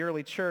bulwark for the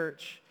early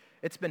church.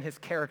 It's been his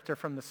character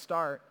from the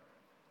start.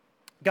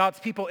 God's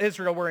people,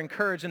 Israel, were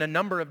encouraged in a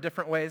number of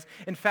different ways.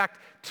 In fact,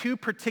 two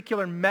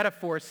particular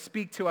metaphors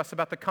speak to us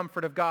about the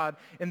comfort of God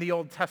in the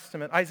Old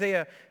Testament.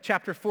 Isaiah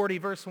chapter 40,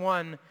 verse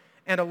 1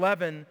 and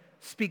 11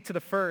 speak to the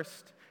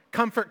first.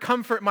 Comfort,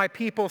 comfort my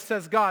people,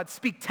 says God.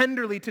 Speak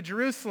tenderly to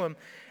Jerusalem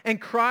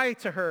and cry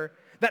to her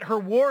that her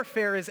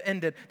warfare is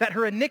ended, that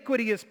her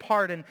iniquity is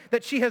pardoned,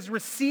 that she has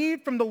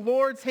received from the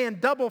Lord's hand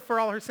double for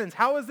all her sins.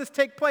 How does this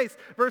take place?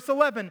 Verse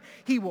 11,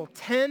 he will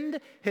tend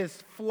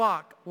his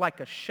flock like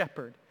a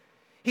shepherd.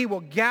 He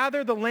will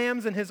gather the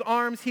lambs in his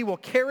arms. He will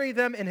carry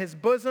them in his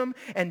bosom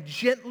and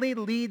gently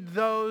lead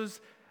those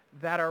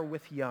that are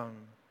with young.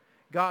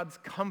 God's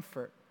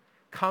comfort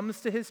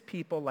comes to his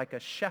people like a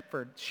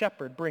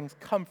shepherd brings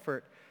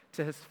comfort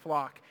to his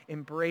flock,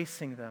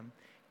 embracing them,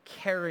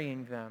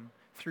 carrying them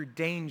through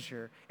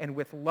danger, and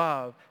with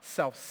love,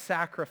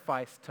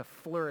 self-sacrifice to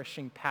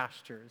flourishing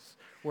pastures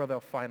where they'll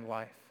find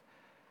life.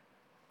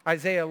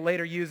 Isaiah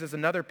later uses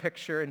another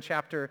picture in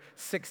chapter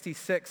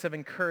 66 of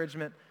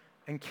encouragement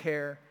and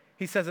care.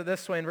 He says it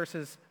this way in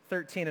verses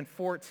 13 and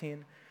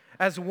 14.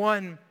 As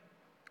one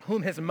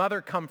whom his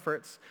mother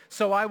comforts,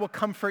 so I will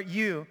comfort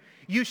you.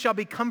 You shall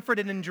be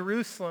comforted in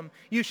Jerusalem.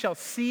 You shall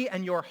see,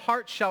 and your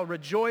heart shall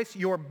rejoice.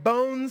 Your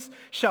bones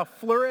shall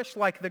flourish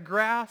like the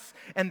grass,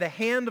 and the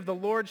hand of the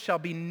Lord shall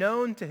be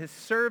known to his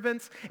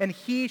servants, and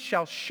he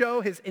shall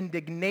show his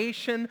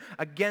indignation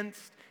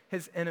against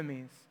his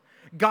enemies.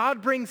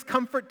 God brings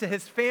comfort to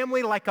his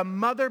family like a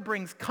mother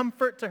brings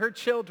comfort to her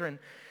children,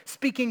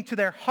 speaking to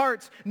their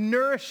hearts,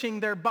 nourishing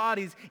their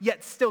bodies,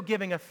 yet still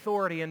giving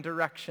authority and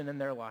direction in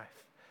their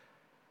life.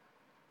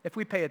 If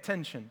we pay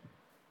attention,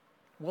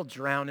 we'll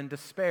drown in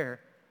despair.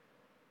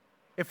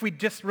 If we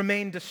just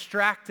remain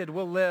distracted,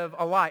 we'll live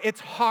a lie. It's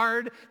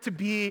hard to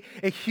be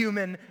a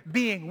human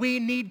being. We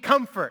need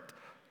comfort.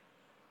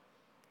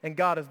 And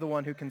God is the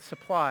one who can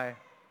supply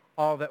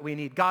all that we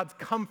need. God's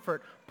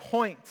comfort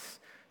points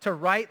to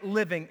right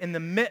living in the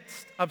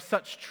midst of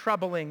such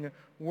troubling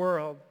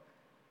world.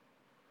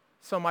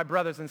 So my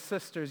brothers and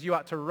sisters, you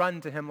ought to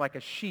run to him like a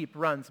sheep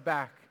runs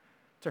back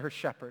to her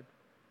shepherd.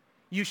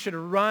 You should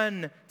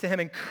run to him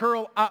and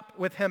curl up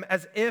with him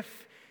as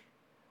if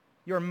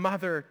your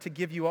mother to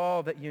give you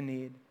all that you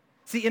need.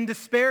 See, in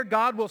despair,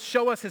 God will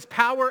show us his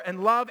power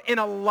and love. In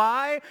a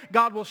lie,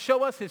 God will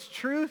show us his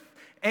truth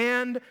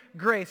and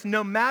grace.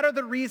 No matter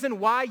the reason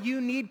why you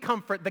need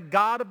comfort, the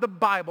God of the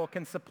Bible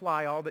can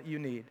supply all that you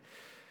need.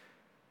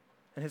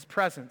 And his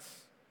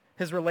presence,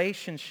 his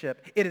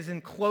relationship, it is in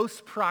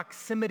close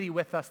proximity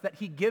with us that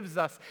he gives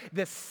us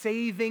this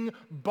saving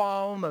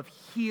balm of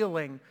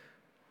healing,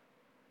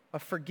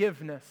 of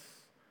forgiveness,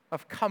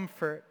 of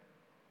comfort.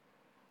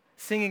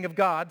 Singing of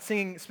God,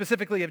 singing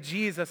specifically of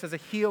Jesus as a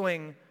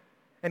healing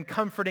and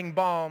comforting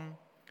balm,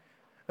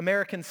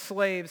 American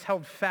slaves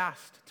held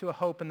fast to a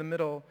hope in the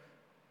middle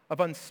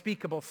of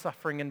unspeakable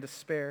suffering and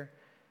despair.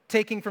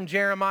 Taking from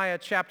Jeremiah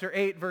chapter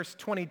 8, verse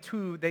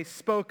 22, they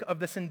spoke of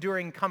this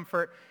enduring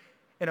comfort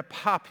in a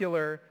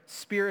popular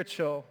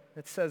spiritual.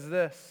 It says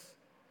this: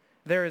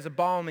 there is a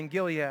balm in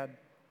Gilead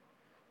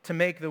to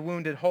make the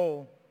wounded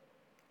whole.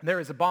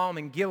 There is a balm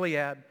in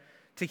Gilead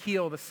to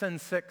heal the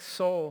sin-sick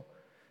soul.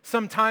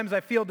 Sometimes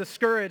I feel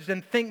discouraged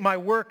and think my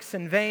work's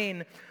in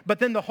vain, but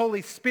then the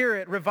Holy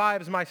Spirit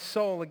revives my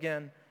soul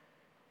again.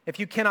 If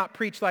you cannot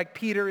preach like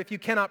Peter, if you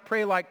cannot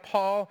pray like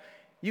Paul,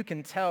 you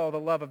can tell the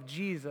love of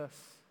Jesus.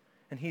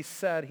 And he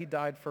said he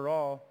died for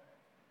all.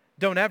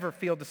 Don't ever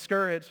feel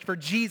discouraged, for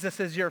Jesus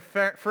is your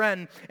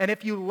friend, and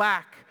if you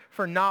lack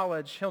for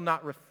knowledge, he'll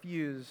not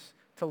refuse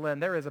to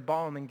lend. There is a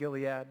balm in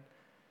Gilead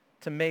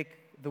to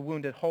make the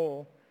wounded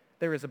whole.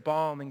 There is a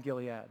balm in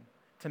Gilead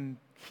to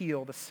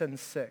heal the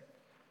sin-sick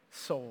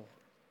soul.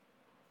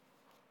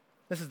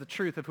 This is the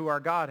truth of who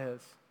our God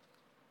is.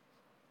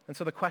 And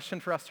so the question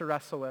for us to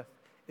wrestle with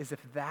is,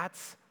 if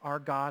that's our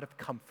God of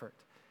comfort,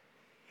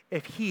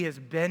 if he is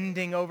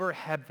bending over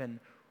heaven,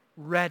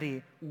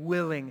 ready,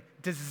 willing,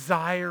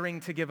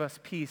 desiring to give us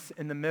peace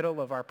in the middle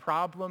of our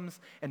problems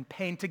and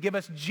pain, to give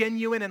us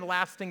genuine and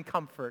lasting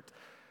comfort,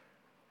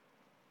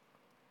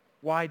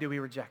 why do we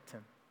reject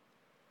him?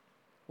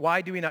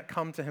 Why do we not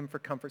come to him for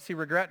comfort? See,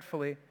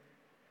 regretfully,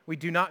 we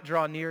do not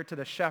draw near to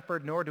the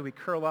shepherd, nor do we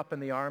curl up in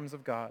the arms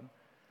of God,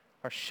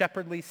 our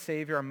shepherdly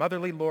Savior, our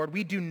motherly Lord.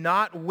 We do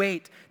not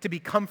wait to be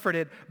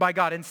comforted by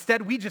God.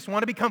 Instead, we just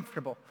want to be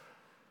comfortable.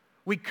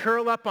 We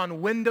curl up on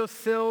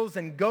windowsills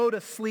and go to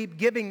sleep,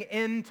 giving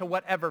in to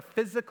whatever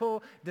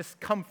physical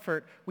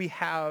discomfort we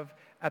have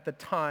at the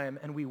time,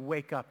 and we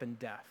wake up in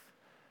death.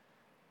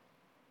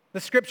 The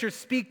scriptures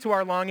speak to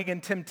our longing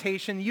and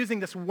temptation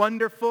using this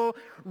wonderful,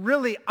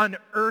 really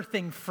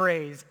unearthing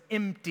phrase,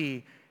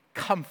 empty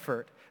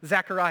comfort.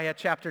 Zechariah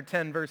chapter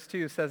 10, verse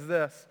 2 says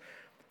this: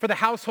 for the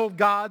household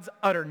gods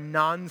utter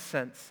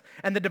nonsense,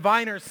 and the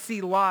diviners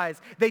see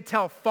lies. They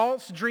tell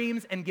false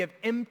dreams and give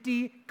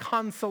empty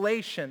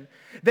consolation.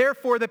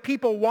 Therefore, the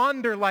people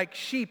wander like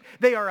sheep.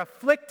 They are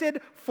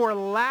afflicted for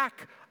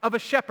lack of a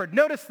shepherd.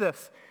 Notice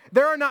this.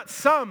 There are not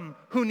some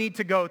who need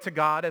to go to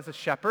God as a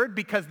shepherd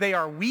because they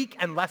are weak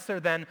and lesser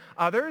than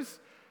others.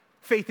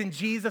 Faith in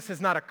Jesus is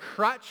not a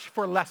crutch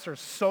for lesser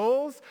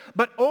souls,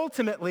 but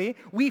ultimately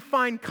we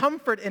find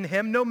comfort in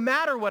him no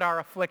matter what our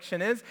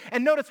affliction is.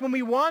 And notice, when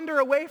we wander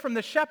away from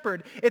the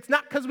shepherd, it's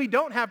not because we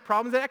don't have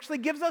problems. It actually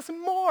gives us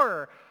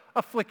more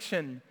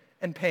affliction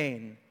and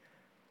pain.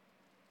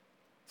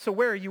 So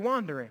where are you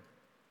wandering?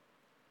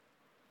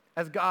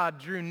 As God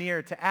drew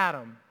near to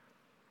Adam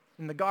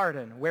in the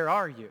garden, where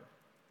are you?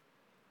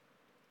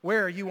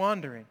 Where are you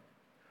wandering?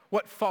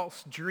 What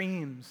false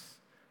dreams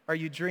are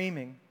you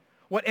dreaming?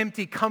 What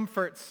empty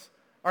comforts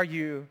are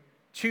you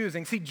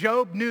choosing? See,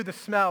 Job knew the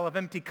smell of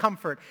empty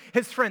comfort.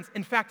 His friends,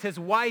 in fact, his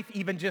wife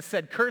even just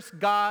said, curse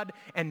God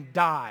and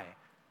die,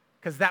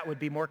 because that would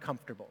be more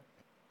comfortable.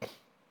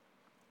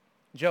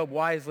 Job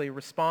wisely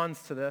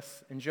responds to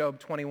this in Job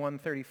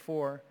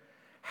 21:34.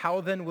 How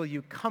then will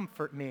you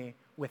comfort me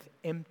with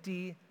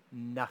empty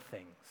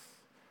nothings?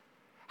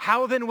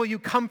 How then will you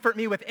comfort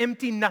me with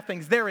empty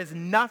nothings? There is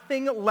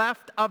nothing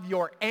left of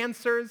your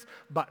answers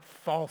but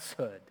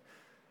falsehood.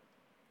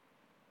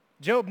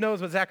 Job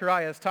knows what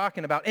Zechariah is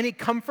talking about. Any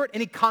comfort,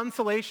 any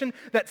consolation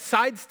that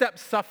sidesteps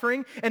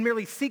suffering and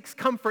merely seeks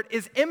comfort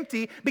is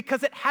empty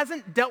because it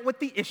hasn't dealt with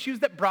the issues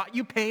that brought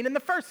you pain in the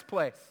first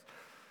place.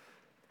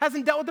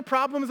 Hasn't dealt with the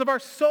problems of our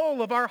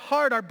soul, of our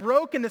heart, our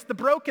brokenness, the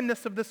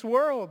brokenness of this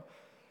world.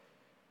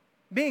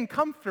 Being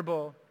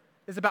comfortable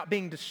is about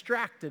being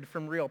distracted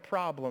from real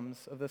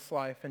problems of this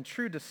life, and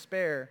true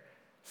despair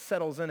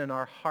settles in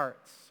our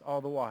hearts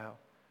all the while.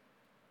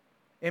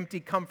 Empty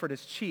comfort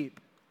is cheap,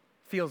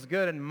 feels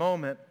good in a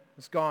moment,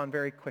 is gone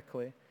very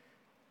quickly.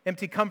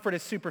 Empty comfort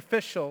is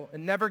superficial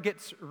and never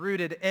gets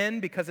rooted in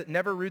because it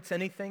never roots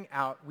anything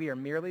out. We are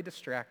merely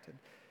distracted.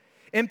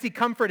 Empty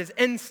comfort is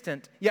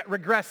instant, yet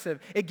regressive.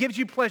 It gives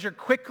you pleasure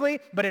quickly,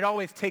 but it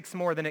always takes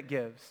more than it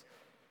gives.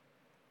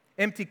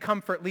 Empty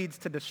comfort leads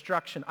to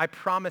destruction. I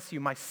promise you,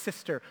 my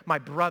sister, my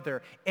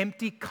brother,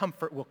 empty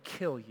comfort will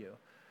kill you.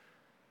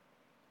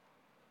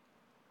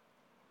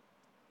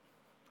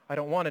 I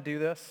don't want to do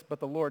this,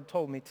 but the Lord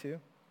told me to.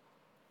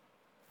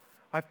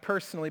 I've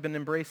personally been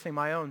embracing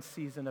my own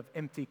season of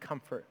empty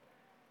comfort.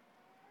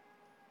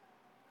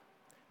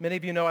 Many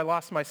of you know I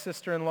lost my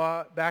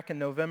sister-in-law back in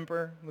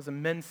November. It was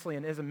immensely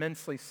and is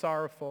immensely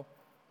sorrowful.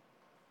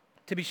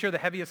 To be sure, the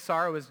heaviest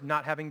sorrow is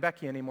not having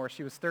Becky anymore.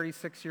 She was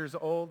 36 years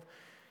old.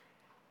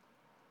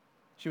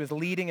 She was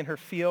leading in her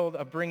field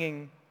of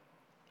bringing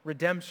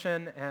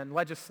redemption and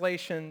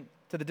legislation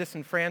to the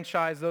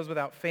disenfranchised, those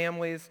without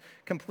families,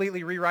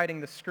 completely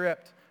rewriting the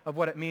script of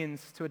what it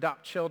means to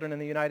adopt children in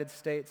the United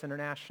States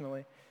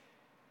internationally.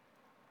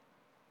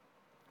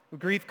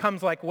 Grief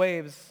comes like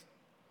waves.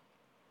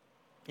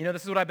 You know,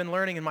 this is what I've been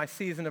learning in my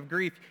season of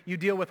grief. You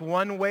deal with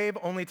one wave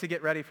only to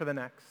get ready for the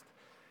next.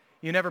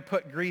 You never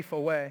put grief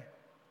away.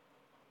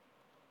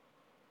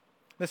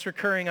 This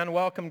recurring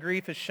unwelcome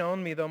grief has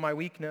shown me, though, my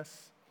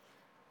weakness,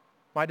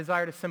 my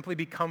desire to simply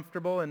be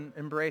comfortable and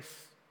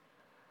embrace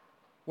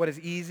what is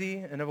easy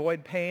and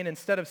avoid pain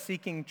instead of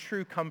seeking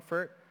true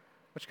comfort,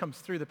 which comes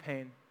through the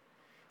pain.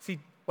 See,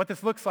 what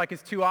this looks like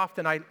is too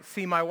often I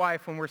see my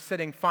wife when we're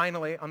sitting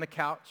finally on the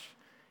couch.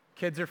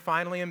 Kids are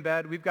finally in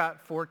bed. We've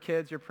got 4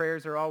 kids. Your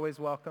prayers are always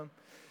welcome.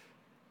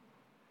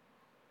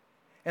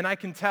 And I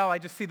can tell, I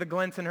just see the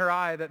glint in her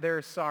eye that there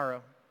is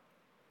sorrow.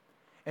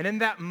 And in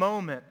that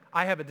moment,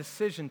 I have a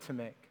decision to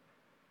make.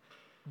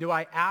 Do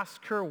I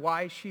ask her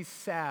why she's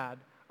sad,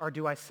 or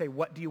do I say,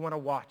 what do you want to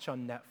watch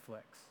on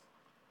Netflix?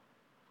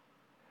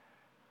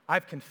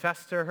 I've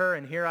confessed to her,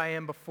 and here I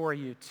am before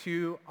you.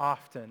 Too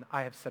often,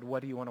 I have said,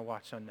 what do you want to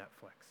watch on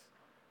Netflix?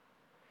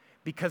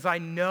 Because I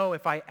know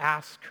if I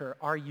ask her,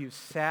 are you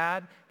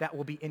sad? That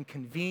will be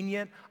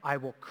inconvenient. I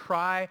will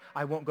cry.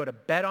 I won't go to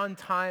bed on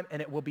time,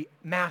 and it will be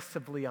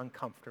massively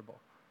uncomfortable.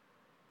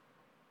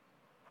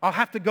 I'll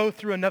have to go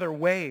through another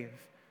wave.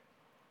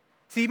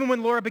 See, even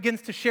when Laura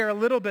begins to share a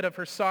little bit of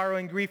her sorrow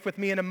and grief with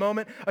me in a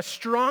moment, a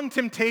strong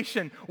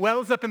temptation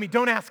wells up in me.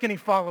 Don't ask any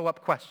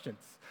follow-up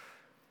questions.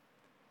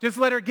 Just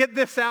let her get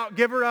this out,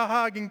 give her a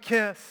hug and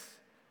kiss.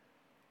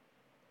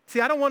 See,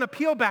 I don't want to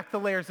peel back the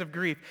layers of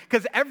grief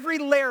because every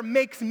layer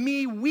makes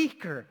me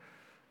weaker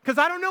because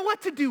I don't know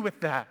what to do with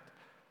that.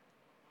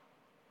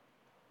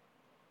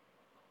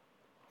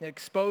 It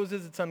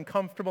exposes, it's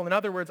uncomfortable. In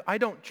other words, I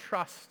don't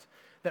trust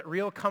that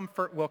real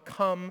comfort will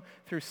come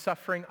through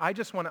suffering. I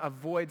just want to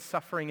avoid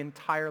suffering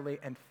entirely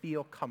and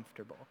feel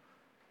comfortable.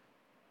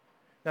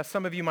 Now,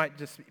 some of you might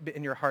just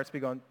in your hearts be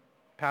going,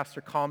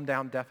 Pastor, calm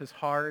down. Death is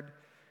hard.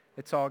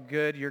 It's all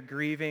good. You're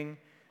grieving.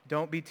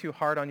 Don't be too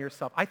hard on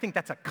yourself. I think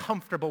that's a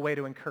comfortable way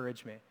to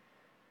encourage me.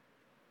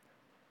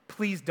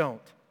 Please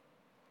don't.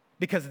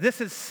 Because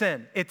this is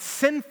sin. It's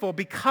sinful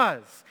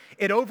because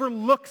it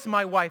overlooks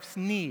my wife's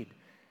need.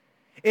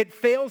 It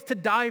fails to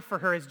die for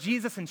her as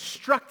Jesus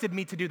instructed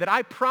me to do, that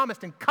I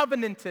promised and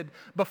covenanted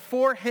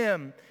before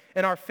him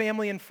and our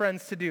family and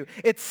friends to do.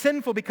 It's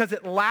sinful because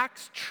it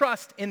lacks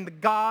trust in the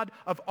God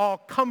of all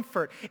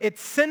comfort.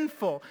 It's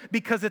sinful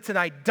because it's an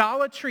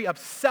idolatry of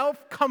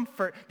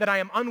self-comfort that I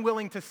am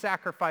unwilling to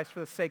sacrifice for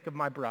the sake of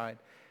my bride.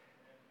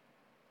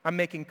 I'm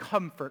making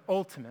comfort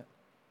ultimate.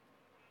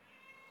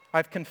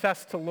 I've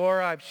confessed to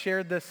Laura. I've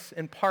shared this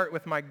in part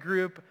with my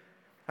group.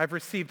 I've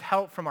received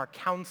help from our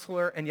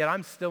counselor, and yet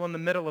I'm still in the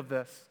middle of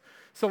this.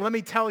 So let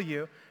me tell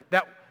you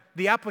that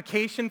the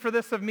application for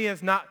this of me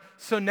is not,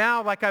 so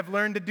now like I've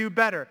learned to do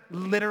better,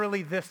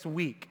 literally this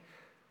week.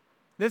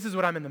 This is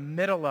what I'm in the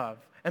middle of.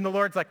 And the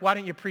Lord's like, why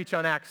don't you preach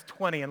on Acts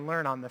 20 and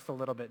learn on this a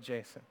little bit,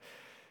 Jason?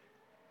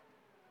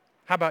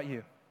 How about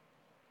you?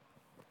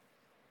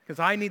 Because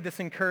I need this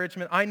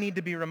encouragement. I need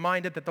to be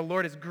reminded that the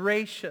Lord is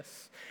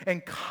gracious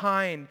and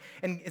kind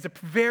and is a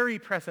very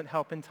present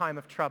help in time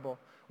of trouble.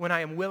 When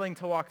I am willing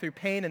to walk through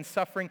pain and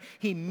suffering,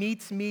 he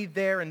meets me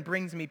there and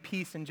brings me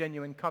peace and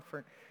genuine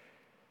comfort.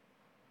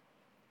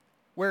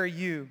 Where are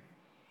you?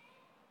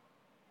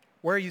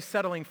 Where are you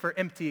settling for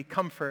empty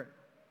comfort?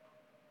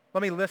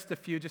 Let me list a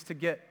few just to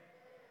get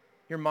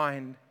your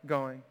mind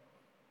going.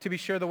 To be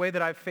sure, the way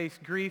that I've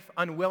faced grief,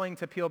 unwilling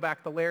to peel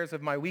back the layers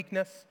of my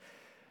weakness,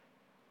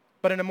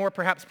 but in a more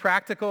perhaps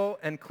practical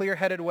and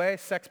clear-headed way,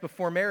 sex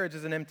before marriage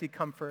is an empty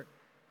comfort.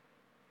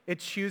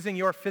 It's choosing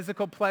your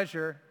physical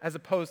pleasure as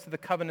opposed to the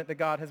covenant that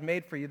God has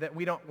made for you, that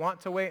we don't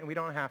want to wait and we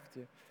don't have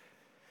to.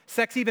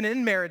 Sex, even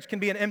in marriage, can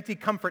be an empty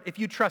comfort if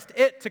you trust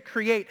it to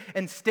create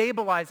and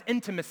stabilize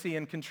intimacy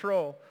and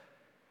control.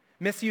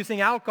 Misusing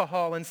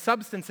alcohol and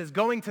substances,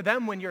 going to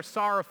them when you're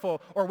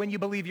sorrowful or when you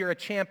believe you're a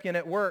champion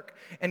at work,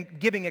 and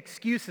giving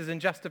excuses and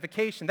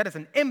justification, that is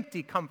an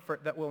empty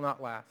comfort that will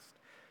not last.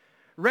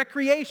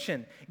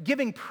 Recreation,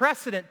 giving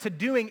precedent to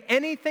doing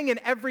anything and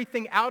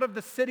everything out of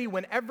the city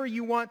whenever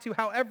you want to,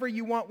 however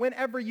you want,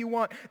 whenever you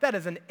want. That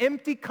is an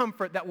empty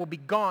comfort that will be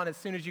gone as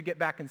soon as you get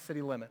back in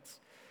city limits.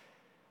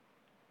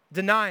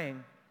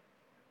 Denying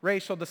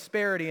racial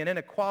disparity and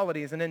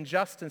inequalities and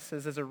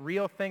injustices is a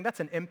real thing. That's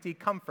an empty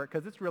comfort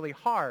because it's really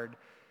hard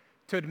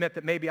to admit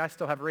that maybe I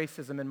still have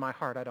racism in my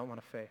heart I don't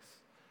want to face.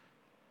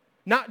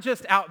 Not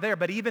just out there,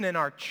 but even in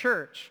our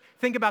church.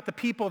 Think about the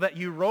people that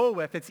you roll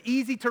with. It's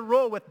easy to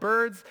roll with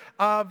birds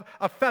of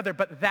a feather,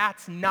 but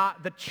that's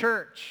not the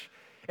church.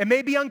 It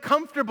may be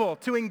uncomfortable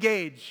to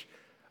engage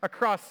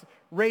across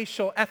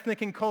racial,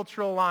 ethnic, and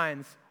cultural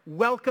lines.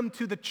 Welcome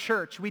to the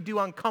church. We do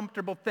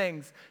uncomfortable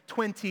things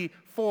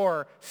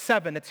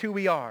 24/7. It's who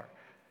we are.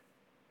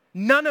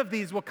 None of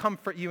these will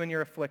comfort you in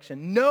your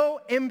affliction. No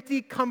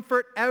empty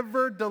comfort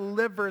ever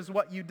delivers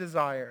what you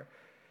desire.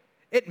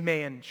 It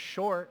may in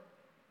short,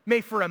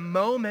 may for a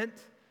moment,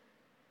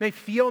 may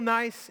feel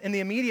nice in the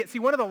immediate. See,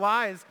 one of the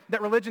lies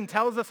that religion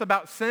tells us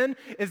about sin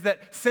is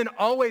that sin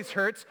always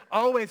hurts,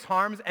 always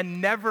harms,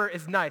 and never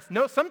is nice.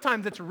 No,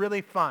 sometimes it's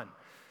really fun.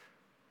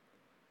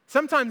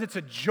 Sometimes it's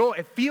a joy.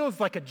 It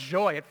feels like a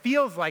joy. It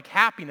feels like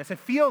happiness. It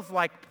feels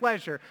like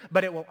pleasure,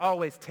 but it will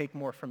always take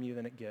more from you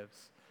than it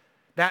gives.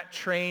 That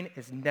train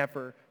is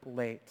never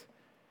late.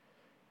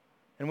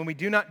 And when we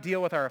do not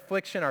deal with our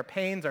affliction, our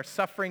pains, our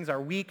sufferings,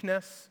 our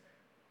weakness,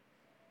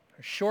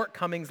 our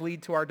shortcomings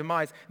lead to our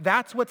demise.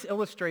 That's what's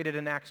illustrated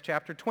in Acts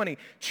chapter 20.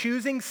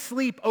 Choosing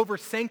sleep over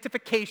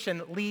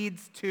sanctification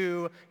leads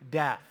to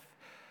death.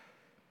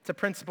 It's a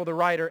principle the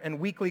writer and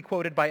weekly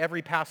quoted by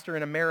every pastor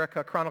in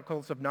America,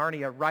 Chronicles of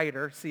Narnia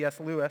writer, C.S.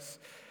 Lewis,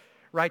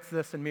 writes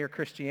this in Mere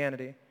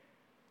Christianity.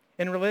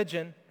 In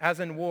religion, as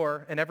in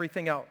war and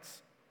everything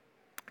else,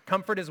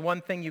 comfort is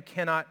one thing you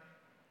cannot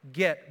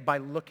get by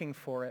looking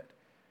for it.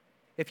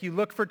 If you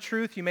look for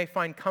truth, you may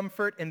find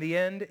comfort in the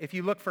end. If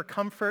you look for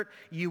comfort,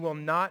 you will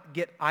not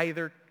get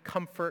either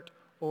comfort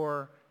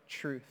or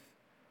truth.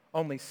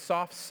 Only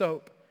soft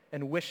soap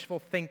and wishful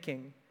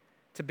thinking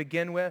to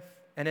begin with,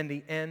 and in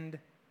the end,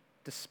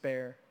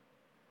 despair.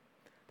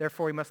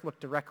 Therefore, we must look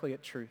directly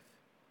at truth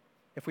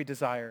if we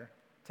desire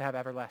to have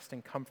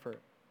everlasting comfort.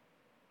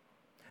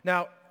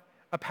 Now,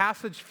 a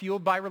passage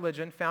fueled by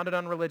religion, founded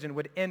on religion,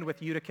 would end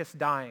with Eutychus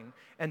dying.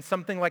 And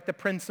something like the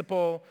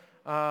principle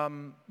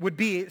would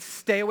be,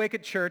 stay awake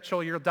at church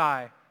or you'll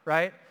die,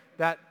 right?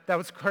 That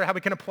was how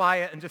we can apply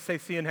it and just say,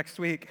 see you next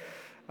week.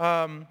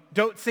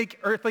 Don't seek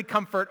earthly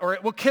comfort or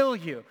it will kill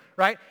you,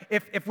 right?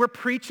 If we're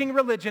preaching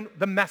religion,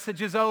 the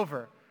message is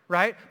over,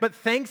 right? But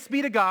thanks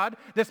be to God,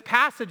 this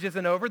passage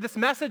isn't over, this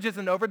message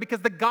isn't over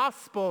because the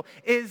gospel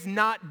is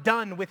not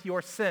done with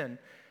your sin.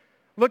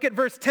 Look at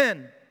verse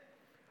 10.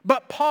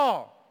 But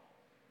Paul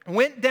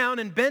went down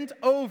and bent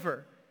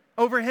over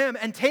him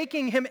and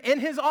taking him in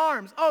his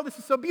arms, oh, this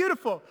is so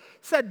beautiful,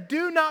 said,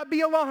 do not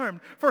be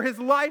alarmed, for his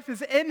life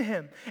is in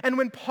him. And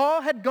when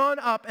Paul had gone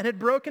up and had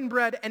broken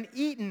bread and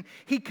eaten,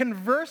 he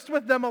conversed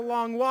with them a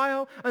long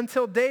while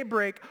until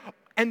daybreak,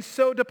 and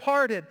so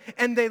departed.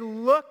 And they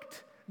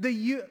took the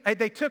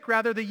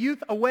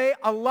youth away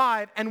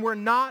alive and were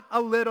not a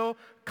little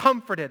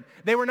comforted.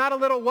 They were not a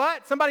little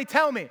what? Somebody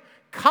tell me.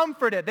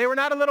 Comforted. They were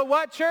not a little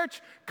what,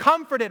 church?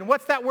 Comforted.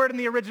 What's that word in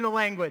the original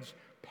language?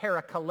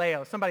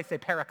 Parakaleo. Somebody say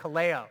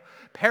parakaleo.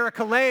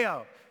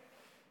 Parakaleo.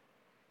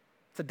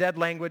 It's a dead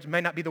language.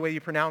 May not be the way you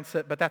pronounce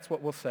it, but that's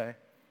what we'll say.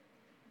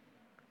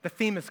 The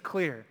theme is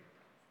clear.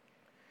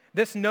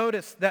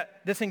 Notice that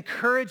this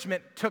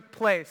encouragement took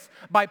place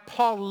by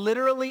Paul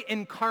literally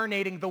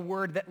incarnating the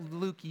word that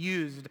Luke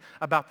used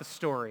about the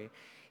story.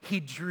 He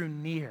drew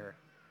near.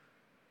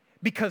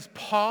 Because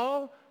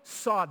Paul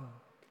saw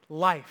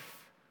life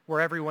where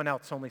everyone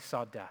else only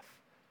saw death.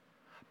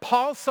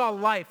 Paul saw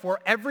life where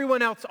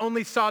everyone else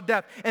only saw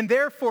death, and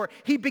therefore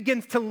he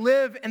begins to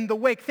live in the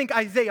wake. Think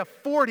Isaiah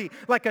 40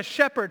 like a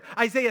shepherd,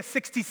 Isaiah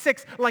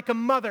 66 like a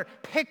mother,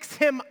 picks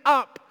him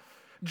up,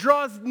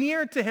 draws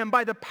near to him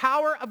by the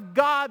power of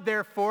God.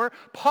 Therefore,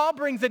 Paul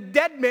brings a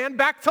dead man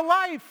back to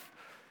life.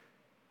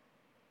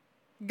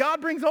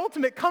 God brings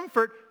ultimate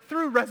comfort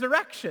through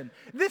resurrection.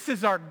 This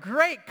is our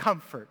great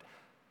comfort.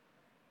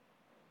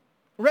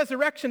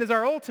 Resurrection is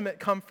our ultimate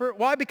comfort.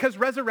 Why? Because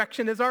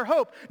resurrection is our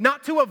hope.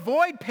 Not to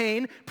avoid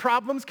pain,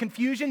 problems,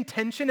 confusion,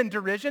 tension, and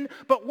derision,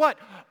 but what?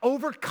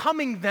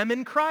 Overcoming them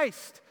in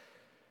Christ.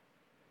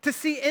 To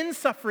see in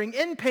suffering,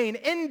 in pain,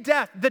 in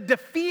death, the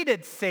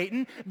defeated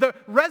Satan, the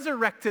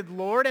resurrected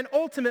Lord, and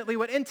ultimately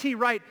what N.T.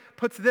 Wright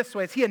puts this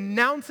way, is he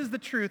announces the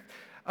truth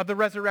of the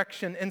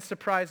resurrection in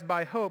Surprised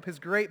by Hope, his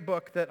great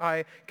book that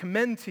I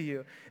commend to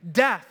you.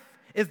 Death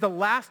is the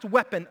last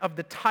weapon of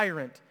the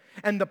tyrant.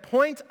 And the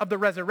point of the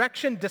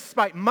resurrection,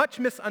 despite much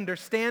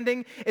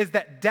misunderstanding, is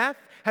that death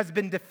has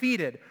been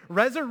defeated.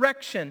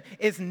 Resurrection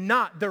is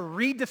not the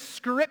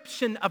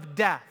redescription of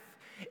death.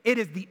 It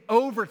is the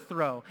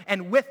overthrow,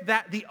 and with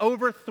that, the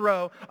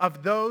overthrow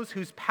of those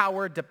whose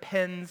power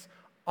depends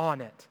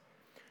on it.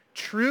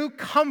 True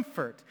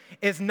comfort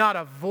is not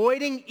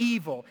avoiding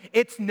evil.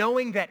 It's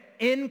knowing that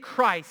in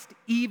Christ,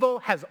 evil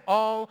has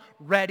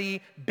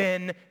already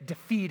been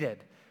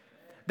defeated.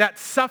 That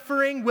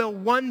suffering will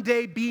one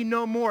day be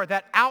no more.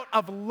 That out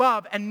of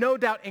love and no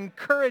doubt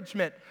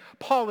encouragement,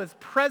 Paul is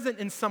present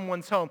in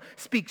someone's home,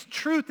 speaks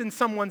truth in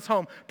someone's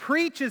home,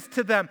 preaches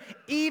to them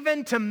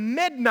even to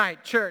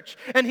midnight, church.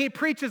 And he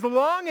preaches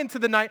long into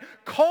the night,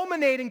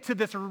 culminating to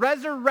this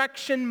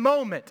resurrection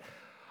moment.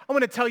 I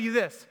want to tell you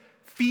this.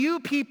 Few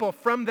people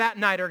from that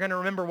night are going to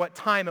remember what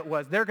time it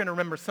was. They're going to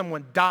remember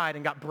someone died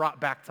and got brought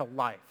back to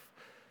life.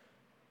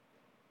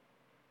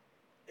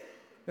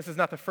 This is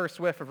not the first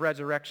whiff of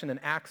resurrection in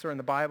Acts or in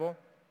the Bible.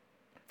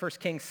 1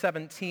 Kings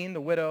 17,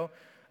 the widow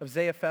of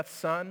Zepheth's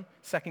son.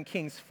 2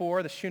 Kings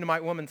 4, the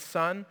Shunammite woman's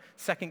son.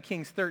 2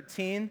 Kings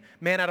 13,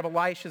 man out of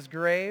Elisha's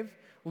grave.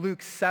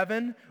 Luke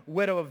 7,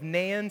 widow of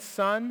Nain's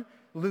son.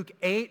 Luke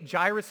 8,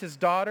 Jairus'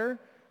 daughter.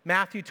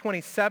 Matthew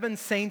 27,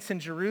 saints in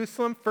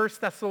Jerusalem. 1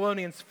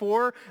 Thessalonians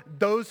 4,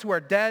 those who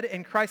are dead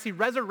in Christ. See,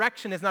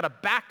 resurrection is not a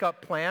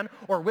backup plan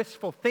or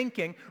wishful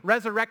thinking.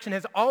 Resurrection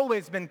has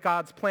always been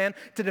God's plan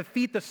to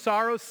defeat the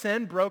sorrow,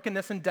 sin,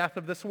 brokenness, and death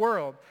of this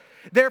world.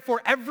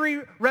 Therefore, every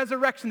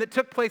resurrection that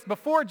took place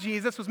before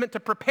Jesus was meant to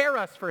prepare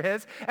us for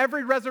his.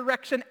 Every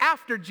resurrection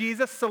after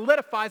Jesus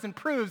solidifies and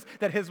proves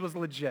that his was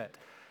legit.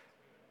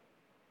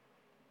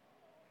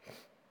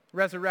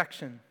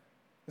 Resurrection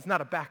is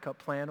not a backup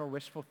plan or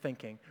wishful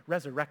thinking.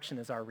 Resurrection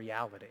is our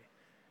reality.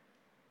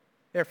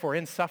 Therefore,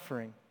 in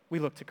suffering, we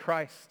look to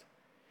Christ.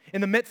 In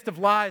the midst of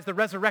lies, the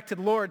resurrected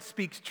Lord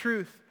speaks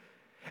truth.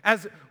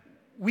 As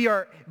we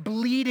are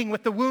bleeding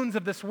with the wounds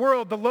of this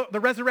world, the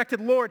resurrected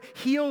Lord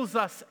heals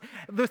us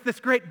with this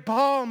great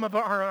balm of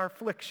our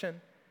affliction.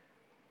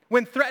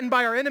 When threatened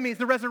by our enemies,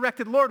 the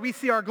resurrected Lord, we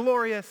see our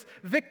glorious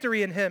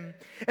victory in him.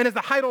 And as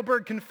the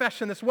Heidelberg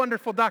Confession, this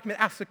wonderful document,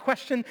 asks a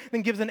question,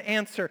 then gives an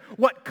answer.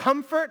 What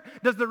comfort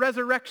does the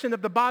resurrection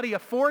of the body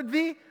afford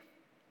thee?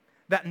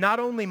 That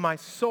not only my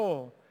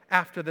soul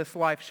after this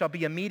life shall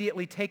be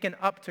immediately taken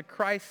up to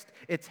Christ,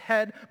 its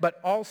head, but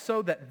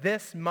also that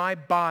this my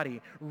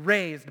body,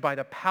 raised by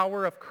the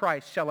power of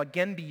Christ, shall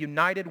again be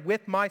united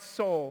with my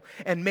soul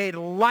and made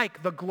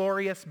like the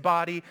glorious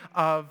body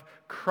of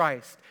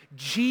Christ.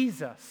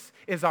 Jesus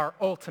is our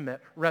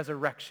ultimate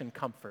resurrection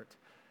comfort.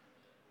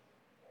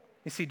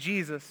 You see,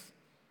 Jesus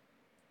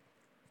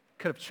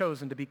could have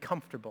chosen to be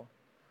comfortable.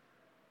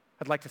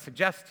 I'd like to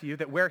suggest to you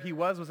that where he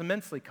was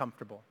immensely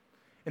comfortable,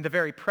 in the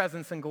very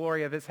presence and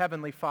glory of his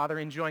heavenly Father,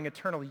 enjoying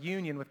eternal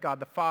union with God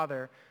the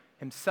Father,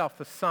 himself,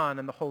 the Son,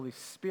 and the Holy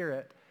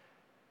Spirit.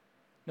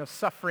 No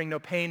suffering, no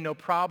pain, no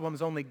problems,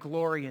 only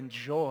glory and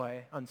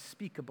joy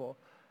unspeakable.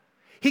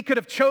 He could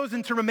have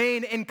chosen to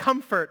remain in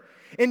comfort.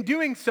 In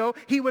doing so,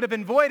 he would have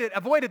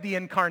avoided the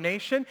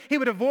incarnation. He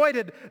would have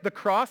avoided the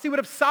cross. He would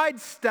have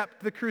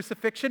sidestepped the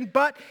crucifixion,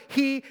 but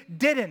he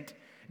didn't.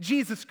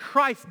 Jesus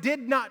Christ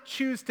did not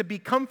choose to be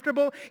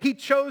comfortable. He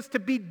chose to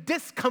be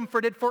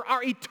discomforted for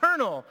our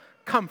eternal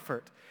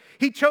comfort.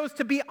 He chose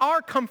to be our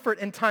comfort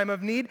in time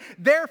of need.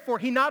 Therefore,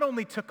 he not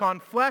only took on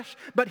flesh,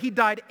 but he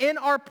died in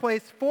our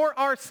place for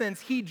our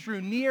sins. He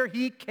drew near.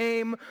 He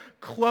came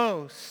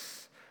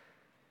close.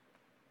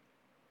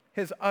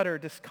 His utter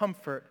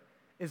discomfort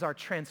is our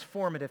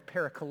transformative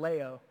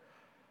parakaleo.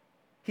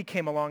 He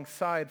came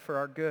alongside for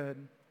our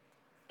good.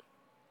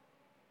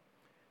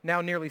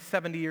 Now nearly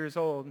 70 years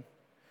old,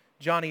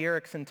 Joni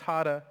Eareckson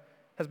Tada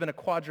has been a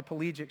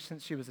quadriplegic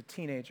since she was a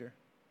teenager.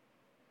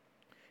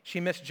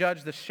 She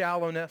misjudged the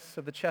shallowness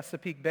of the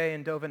Chesapeake Bay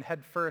and dove in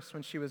headfirst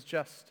when she was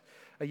just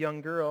a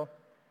young girl.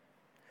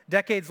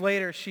 Decades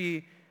later,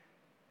 she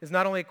is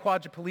not only a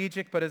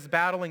quadriplegic, but is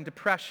battling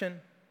depression,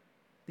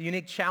 the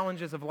unique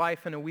challenges of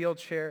life in a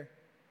wheelchair.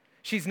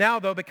 She's now,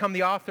 though, become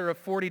the author of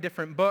 40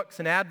 different books,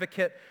 an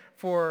advocate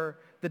for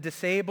the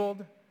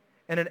disabled,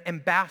 and an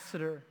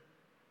ambassador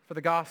for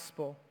the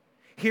gospel.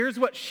 Here's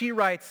what she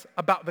writes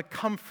about the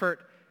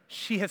comfort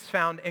she has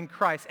found in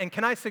Christ. And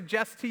can I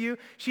suggest to you,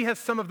 she has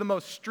some of the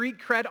most street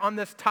cred on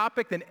this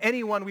topic than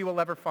anyone we will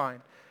ever find.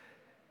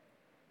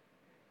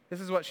 This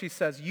is what she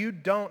says. You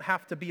don't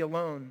have to be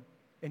alone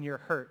in your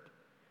hurt.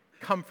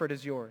 Comfort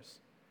is yours.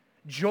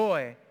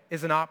 Joy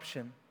is an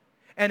option.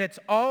 And it's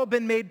all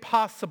been made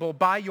possible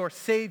by your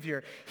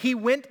Savior. He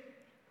went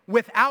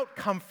without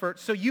comfort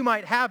so you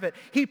might have it.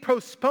 He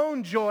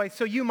postponed joy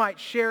so you might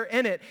share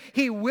in it.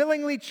 He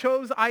willingly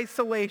chose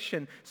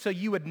isolation so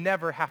you would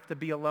never have to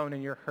be alone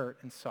in your hurt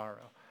and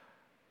sorrow.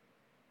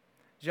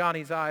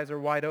 Joni's eyes are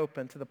wide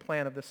open to the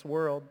plan of this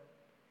world.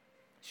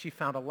 She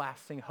found a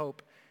lasting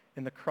hope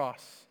in the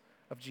cross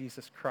of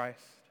Jesus Christ.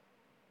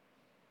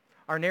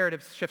 Our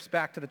narrative shifts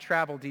back to the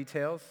travel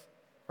details,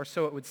 or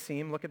so it would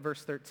seem. Look at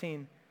verse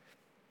 13.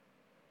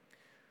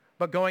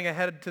 But going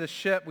ahead to the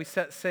ship, we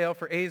set sail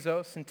for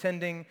Assos,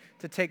 intending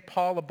to take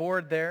Paul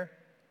aboard there.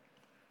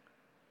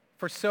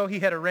 For so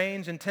he had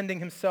arranged, intending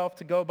himself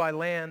to go by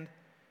land.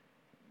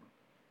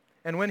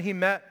 And when he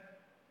met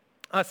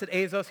us at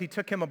Assos, he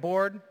took him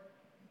aboard,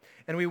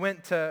 and we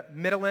went to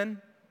Mytilene,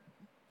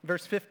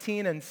 verse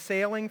 15, and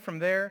sailing from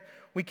there,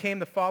 we came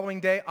the following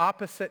day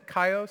opposite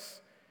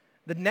Chios.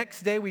 The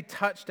next day we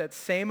touched at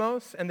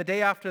Samos, and the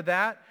day after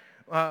that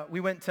we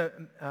went to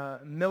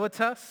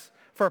Miletus,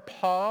 for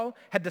Paul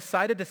had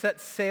decided to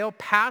set sail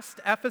past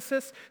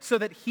Ephesus so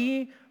that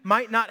he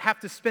might not have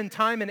to spend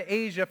time in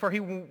Asia, for he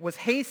was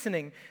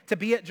hastening to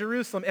be at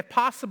Jerusalem, if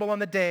possible, on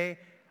the day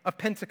of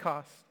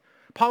Pentecost.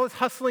 Paul is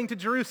hustling to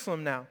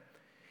Jerusalem now.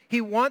 He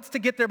wants to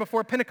get there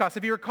before Pentecost.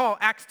 If you recall,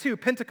 Acts 2,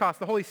 Pentecost,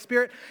 the Holy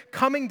Spirit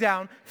coming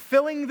down,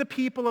 filling the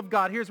people of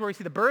God. Here's where we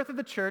see the birth of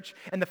the church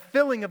and the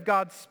filling of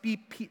God's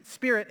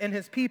Spirit in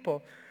his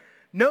people.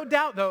 No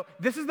doubt, though,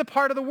 this is the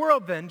part of the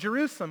world then,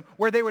 Jerusalem,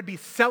 where they would be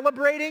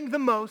celebrating the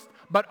most,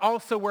 but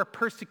also where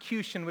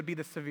persecution would be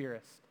the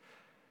severest.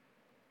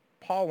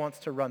 Paul wants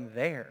to run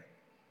there.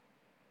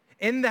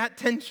 In that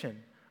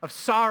tension of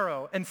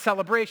sorrow and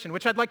celebration,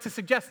 which I'd like to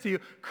suggest to you,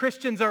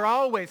 Christians are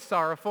always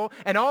sorrowful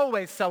and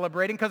always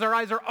celebrating because our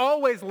eyes are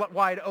always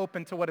wide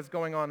open to what is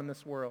going on in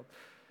this world.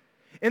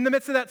 In the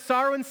midst of that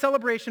sorrow and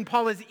celebration,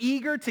 Paul is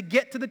eager to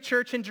get to the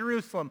church in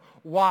Jerusalem.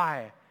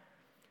 Why?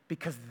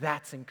 Because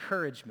that's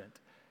encouragement.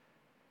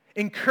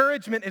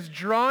 Encouragement is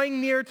drawing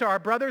near to our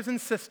brothers and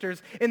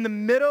sisters in the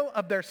middle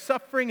of their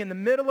suffering, in the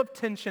middle of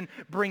tension,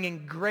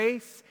 bringing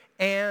grace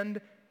and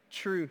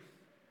truth.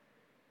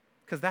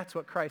 Because that's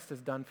what Christ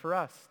has done for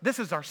us. This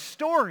is our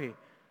story.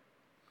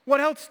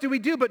 What else do we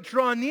do but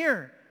draw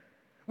near?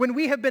 When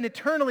we have been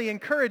eternally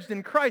encouraged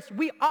in Christ,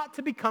 we ought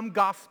to become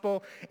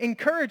gospel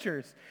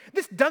encouragers.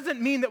 This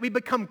doesn't mean that we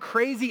become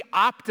crazy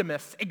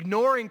optimists,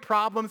 ignoring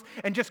problems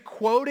and just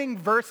quoting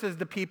verses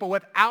to people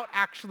without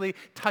actually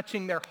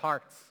touching their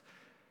hearts.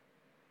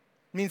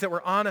 It means that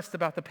we're honest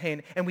about the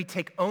pain and we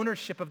take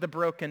ownership of the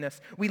brokenness.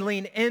 We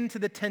lean into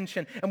the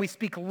tension and we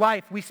speak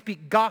life, we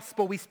speak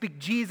gospel, we speak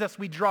Jesus,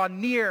 we draw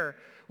near,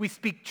 we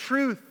speak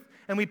truth,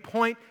 and we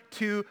point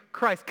to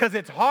Christ. Because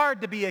it's hard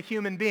to be a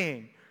human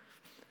being.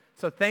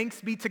 So thanks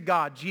be to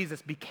God,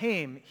 Jesus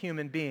became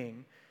human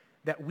being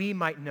that we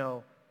might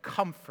know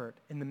comfort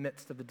in the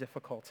midst of the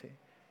difficulty.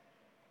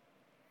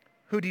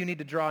 Who do you need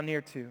to draw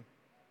near to?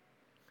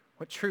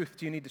 What truth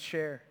do you need to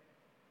share?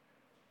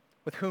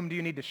 With whom do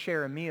you need to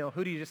share a meal?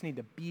 Who do you just need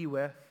to be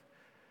with?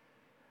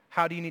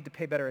 How do you need to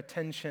pay better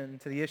attention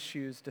to the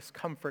issues,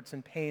 discomforts,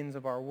 and pains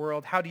of our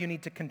world? How do you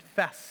need to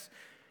confess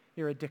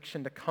your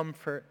addiction to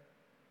comfort?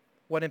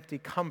 What empty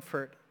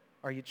comfort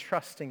are you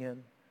trusting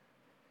in?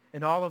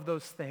 In all of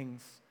those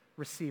things,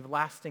 receive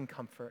lasting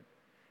comfort.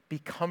 Be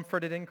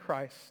comforted in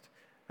Christ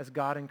as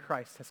God in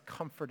Christ has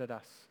comforted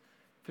us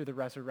through the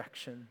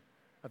resurrection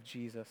of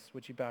Jesus.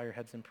 Would you bow your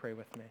heads and pray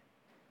with me?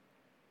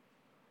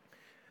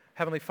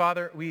 Heavenly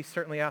Father, we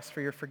certainly ask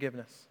for your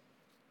forgiveness.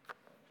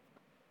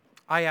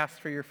 I ask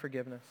for your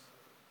forgiveness.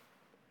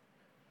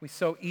 We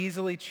so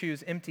easily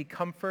choose empty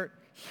comfort,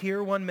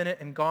 here 1 minute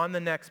and gone the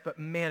next, but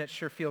man, it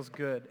sure feels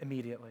good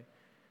immediately.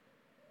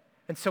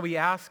 And so we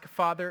ask,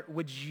 Father,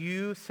 would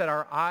you set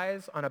our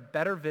eyes on a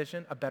better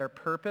vision, a better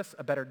purpose,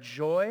 a better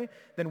joy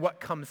than what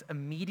comes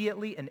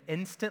immediately and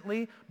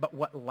instantly, but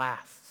what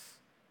lasts?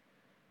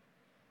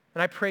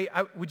 And I pray,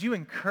 would you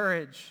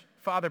encourage,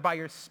 Father, by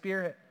your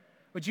Spirit,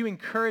 would you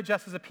encourage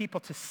us as a people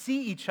to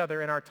see each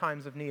other in our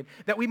times of need,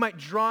 that we might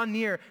draw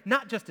near,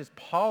 not just as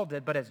Paul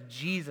did, but as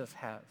Jesus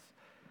has.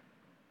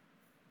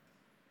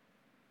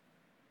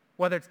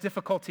 Whether it's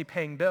difficulty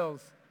paying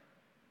bills,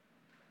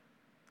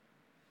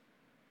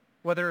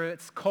 whether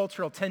it's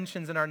cultural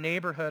tensions in our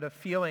neighborhood of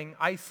feeling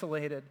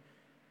isolated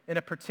in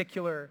a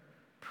particular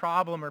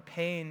problem or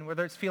pain,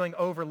 whether it's feeling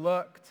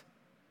overlooked,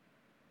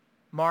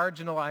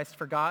 marginalized,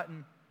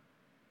 forgotten.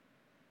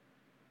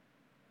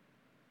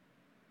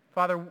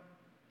 Father,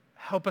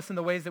 help us in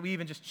the ways that we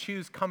even just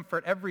choose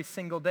comfort every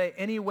single day,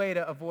 any way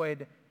to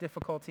avoid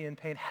difficulty and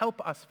pain.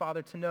 Help us,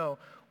 Father, to know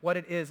what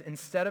it is,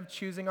 instead of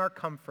choosing our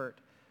comfort,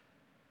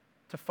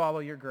 to follow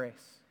your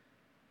grace,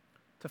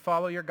 to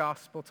follow your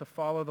gospel, to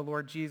follow the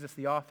Lord Jesus,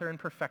 the author and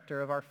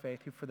perfecter of our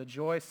faith, who for the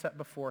joy set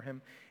before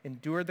him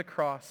endured the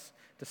cross,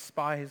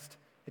 despised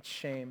its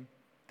shame,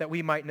 that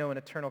we might know an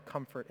eternal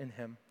comfort in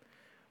him.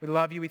 We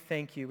love you. We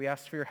thank you. We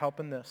ask for your help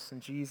in this. In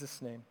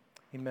Jesus' name,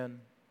 amen.